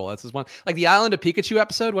adorable. That's his one. Like the Island of Pikachu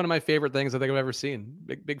episode, one of my favorite things I think I've ever seen.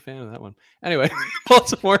 Big fan of that one. Anyway,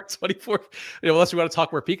 Baltimore 24. Unless we want to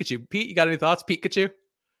talk more Pikachu. Pete, you got any thoughts? Pikachu?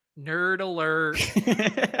 Nerd alert.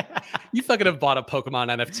 You fucking have bought a Pokemon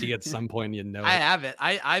NFT at some point. You know I haven't.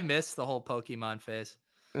 I missed the whole Pokemon phase.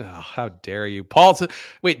 Oh, how dare you, Paul?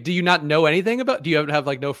 Wait, do you not know anything about? Do you have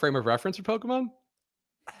like no frame of reference for Pokemon?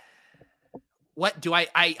 What do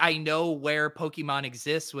I know where Pokemon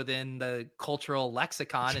exists within the cultural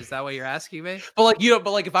lexicon? Is that what you're asking me? But like, you know,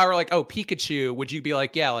 but like if I were like, oh, Pikachu, would you be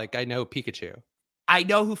like, yeah, like I know Pikachu? I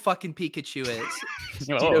know who fucking Pikachu is.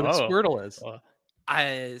 Do you know who Squirtle is?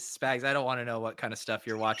 Spags, I don't want to know what kind of stuff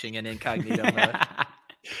you're watching in incognito mode.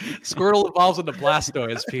 Squirtle evolves into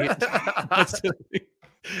Blastoise, Pete.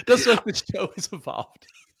 That's what the show has evolved.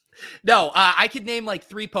 No, I could name like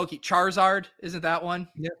 3 Charizard, isn't that one?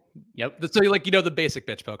 Yep. So like, you know, the basic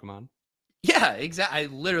bitch Pokemon. Yeah, exactly. I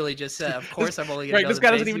literally just said, of course I'm only going to know this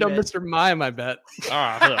guy doesn't even know Mr. Mime, I bet.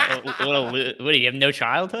 What do you have, no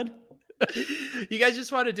childhood? You guys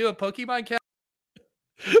just want to do a Pokemon cast?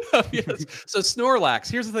 Yes. So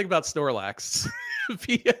Snorlax. Here's the thing about Snorlax.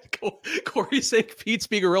 Corey's saying Pete's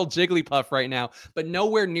being a real Jigglypuff right now, but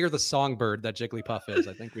nowhere near the songbird that Jigglypuff is.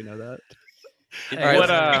 I think we know that.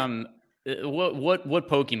 What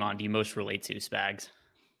Pokemon do you most relate to, Spags?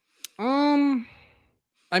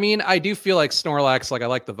 I mean, I do feel like Snorlax. Like I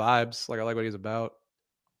like the vibes. Like I like what he's about.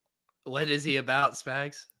 What is he about,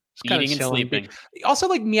 Spags? Eating and sleeping. Also,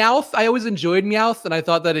 like Meowth. I always enjoyed Meowth, and I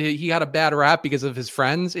thought that he had a bad rap because of his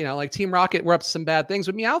friends. You know, like Team Rocket were up to some bad things,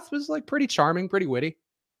 but Meowth was like pretty charming, pretty witty.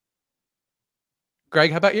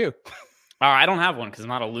 Greg, how about you? I don't have one because I'm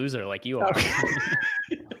not a loser like you are.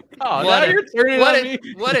 What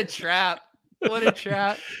a trap. What a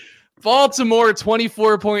trap. Baltimore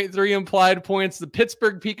 24.3 implied points. The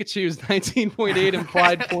Pittsburgh Pikachu's 19.8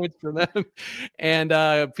 implied points for them.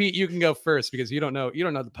 And Pete, you can go first because you don't know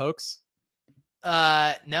the pokes.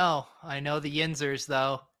 No, I know the Yinzers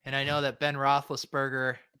though, and I know that Ben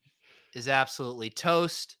Roethlisberger is absolutely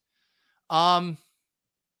toast. Let's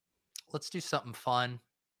do something fun,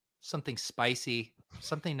 something spicy,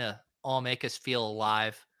 something to all make us feel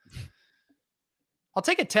alive. I'll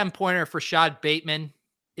take a 10-pointer for Rashad Bateman.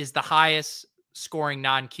 Is the highest scoring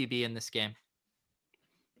non-QB in this game.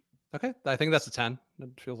 Okay, I think that's a 10. It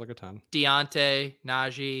feels like a 10. Deontay,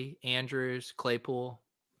 Najee, Andrews, Claypool.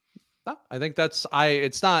 No, I think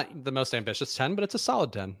it's not the most ambitious 10, but it's a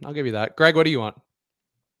solid 10. I'll give you that. Greg, what do you want?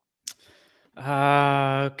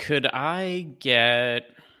 Could I get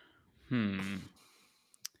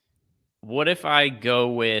what if I go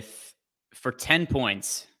with, for 10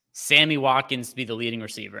 points, Sammy Watkins to be the leading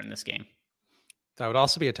receiver in this game? That would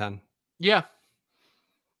also be a 10. Yeah.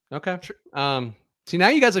 Okay. See, now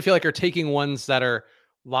you guys, I feel like, are taking ones that are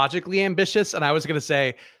logically ambitious. And I was going to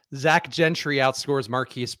say Zach Gentry outscores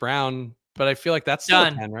Marquise Brown, but I feel like that's still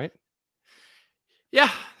a 10, right?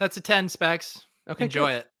 Yeah, that's a 10, Specs. Okay.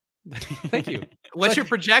 Enjoy it. Thank you. What's your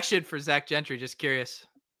projection for Zach Gentry? Just curious.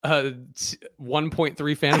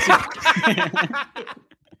 1.3 fantasy.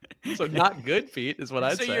 So not good, Pete, is what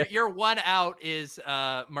I'd say. So your one out is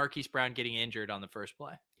Marquise Brown getting injured on the first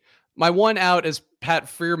play. My one out is Pat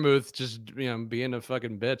Freiermuth just being a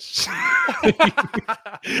fucking bitch.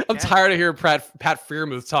 I'm tired of hearing Pat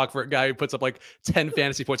Freiermuth talk for a guy who puts up like 10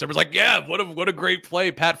 fantasy points. Everyone's like, yeah, what a great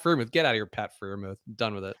play, Pat Freiermuth. Get out of here, Pat Freiermuth. I'm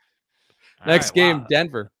done with it. Next game, wow.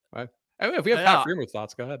 Denver. Right? If we have Pat Freiermuth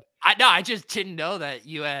thoughts, go ahead. I just didn't know that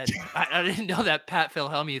you had. I didn't know that Pat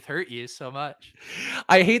Philhelmuth hurt you so much.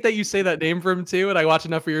 I hate that you say that name for him too, and I watch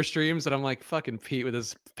enough of your streams, and I'm like, fucking Pete with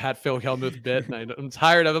his Pat Philhelmuth bit, and I'm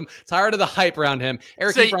tired of him. Tired of the hype around him.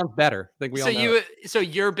 Eric Ebron's better. I think we all know. So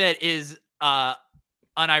your bit is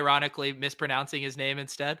unironically mispronouncing his name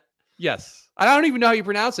instead. Yes. I don't even know how you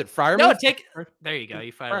pronounce it. Freiermuth? No, there you go.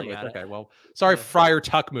 You finally got it. Okay, well, sorry, Friar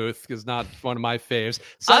Tuckmuth is not one of my faves.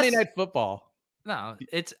 Sunday Night Football. No,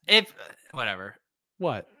 whatever.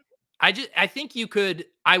 What? I think you could.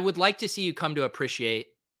 I would like to see you come to appreciate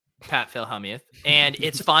Pat Philhelmuth, and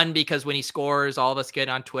it's fun because when he scores, all of us get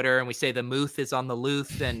on Twitter and we say the Muth is on the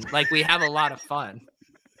Luth, and like we have a lot of fun.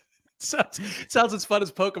 Sounds as fun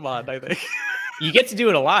as Pokemon, I think. You get to do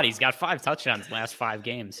it a lot. He's got 5 touchdowns in the last 5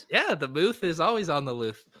 games. Yeah, the Muth is always on the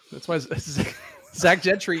Luth. That's why Zach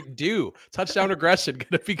Gentry touchdown regression going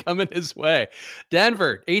to be coming his way.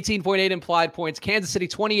 Denver, 18.8 implied points. Kansas City,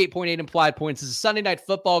 28.8 implied points. This is Sunday Night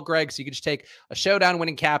Football, Greg, so you can just take a showdown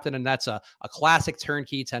winning captain, and that's a classic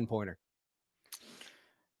turnkey 10-pointer.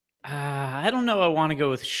 I I don't know. I want to go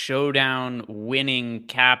with showdown winning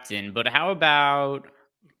captain, but how about,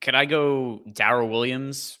 could I go Darrell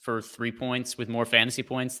Williams for 3 points with more fantasy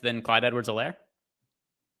points than Clyde Edwards-Helaire?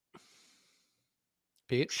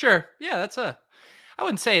 Pete? Sure. Yeah, I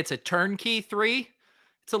wouldn't say it's a turnkey 3.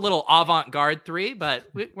 It's a little avant-garde 3, but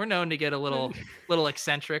we're known to get a little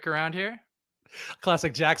eccentric around here.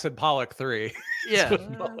 Classic Jackson Pollock 3. Yeah.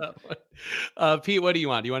 Pete, what do you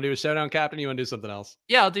want? Do you want to do a showdown captain? Or you want to do something else?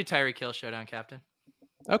 Yeah, I'll do Tyreek Hill showdown captain.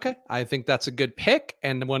 Okay. I think that's a good pick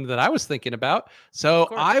and the one that I was thinking about. So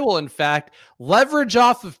I will, in fact, leverage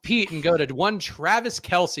off of Pete and go to one Travis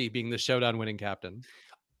Kelce being the showdown winning captain.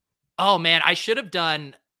 Oh, man, I should have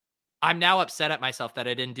done. I'm now upset at myself that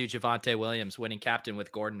I didn't do Javonte Williams winning captain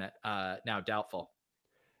with Gordon now doubtful.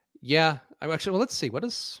 Yeah. I'm actually, well, let's see.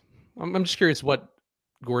 I'm just curious what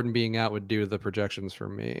Gordon being out would do to the projections for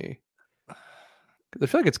me. I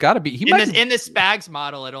feel like it's got to be. In the Spags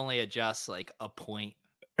model, it only adjusts like a point.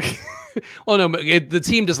 Well, no, the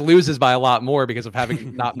team just loses by a lot more because of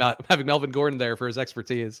having not having Melvin Gordon there for his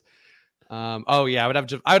expertise. Oh yeah, I would have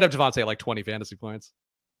Javonte at like 20 fantasy points.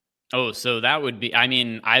 Oh, so that would be. I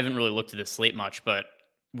mean, I haven't really looked at this slate much, but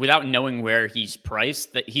without knowing where he's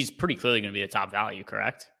priced, that he's pretty clearly going to be a top value,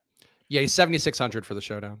 correct? Yeah, he's 7,600 for the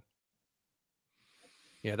showdown.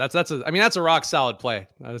 Yeah, that's a rock solid play.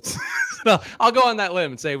 I'll go on that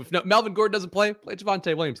limb and say if Melvin Gordon doesn't play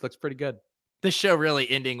Javonte Williams. Looks pretty good. This show really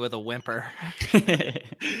ending with a whimper.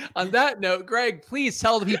 On that note, Greg, please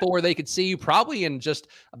tell the people where they could see you probably in just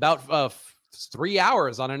about 3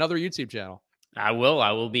 hours on another YouTube channel. I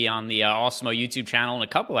will be on the Awesemo YouTube channel in a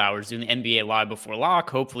couple hours doing the NBA Live Before Lock.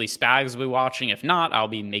 Hopefully Spags will be watching. If not, I'll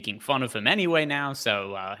be making fun of him anyway now.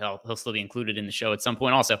 So he'll still be included in the show at some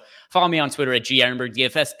point. Also, follow me on Twitter at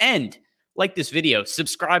GErenbergDFS and like this video.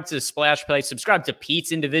 Subscribe to Splash Play. Subscribe to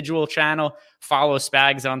Pete's individual channel. Follow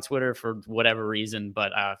Spags on Twitter for whatever reason.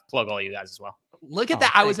 But plug all you guys as well. Look at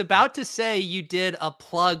that. I was about to say you did a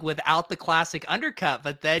plug without the classic undercut,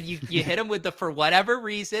 but then you hit him with the for whatever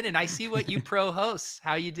reason, and I see what you pro hosts,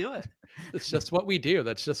 how you do it. It's just what we do.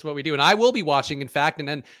 That's just what we do. And I will be watching, in fact, and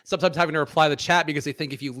then sometimes having to reply to the chat because they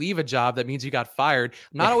think if you leave a job, that means you got fired.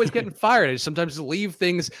 I'm not always getting fired. I sometimes leave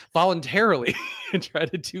things voluntarily and try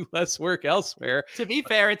to do less work elsewhere. To be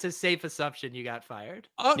fair, it's a safe assumption you got fired.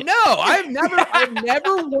 Oh, no, I've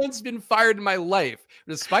never once been fired in my life.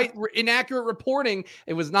 Despite inaccurate reporting,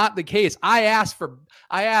 it was not the case. I asked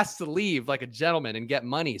to leave like a gentleman and get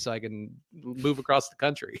money so I can move across the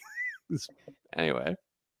country. Anyway.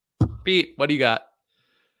 Pete, what do you got?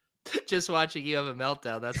 Just watching you have a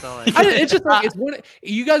meltdown. That's all it's just like,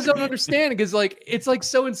 you guys don't understand because like it's like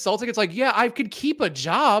so insulting. It's like, yeah, I could keep a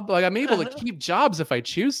job. Like I'm able to keep jobs if I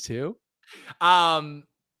choose to.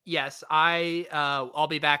 Yes, I'll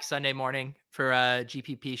be back Sunday morning for a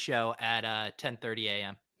GPP show at 10:30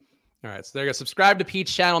 a.m. All right, so there you go. Subscribe to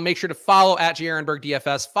Pete's channel. Make sure to follow at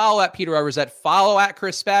GErenbergDFS, follow at Peter Overzet, follow at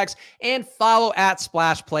Chris Spags, and follow at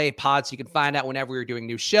Splash Play Pod so you can find out whenever we're doing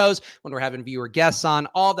new shows, when we're having viewer guests on,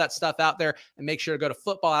 all that stuff out there. And make sure to go to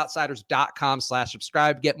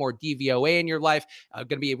footballoutsiders.com/subscribe. Get more DVOA in your life. Going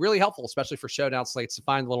to be really helpful, especially for showdown slates, to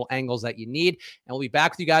find the little angles that you need. And we'll be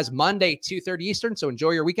back with you guys Monday, 2:30 Eastern. So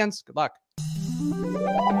enjoy your weekends. Good luck.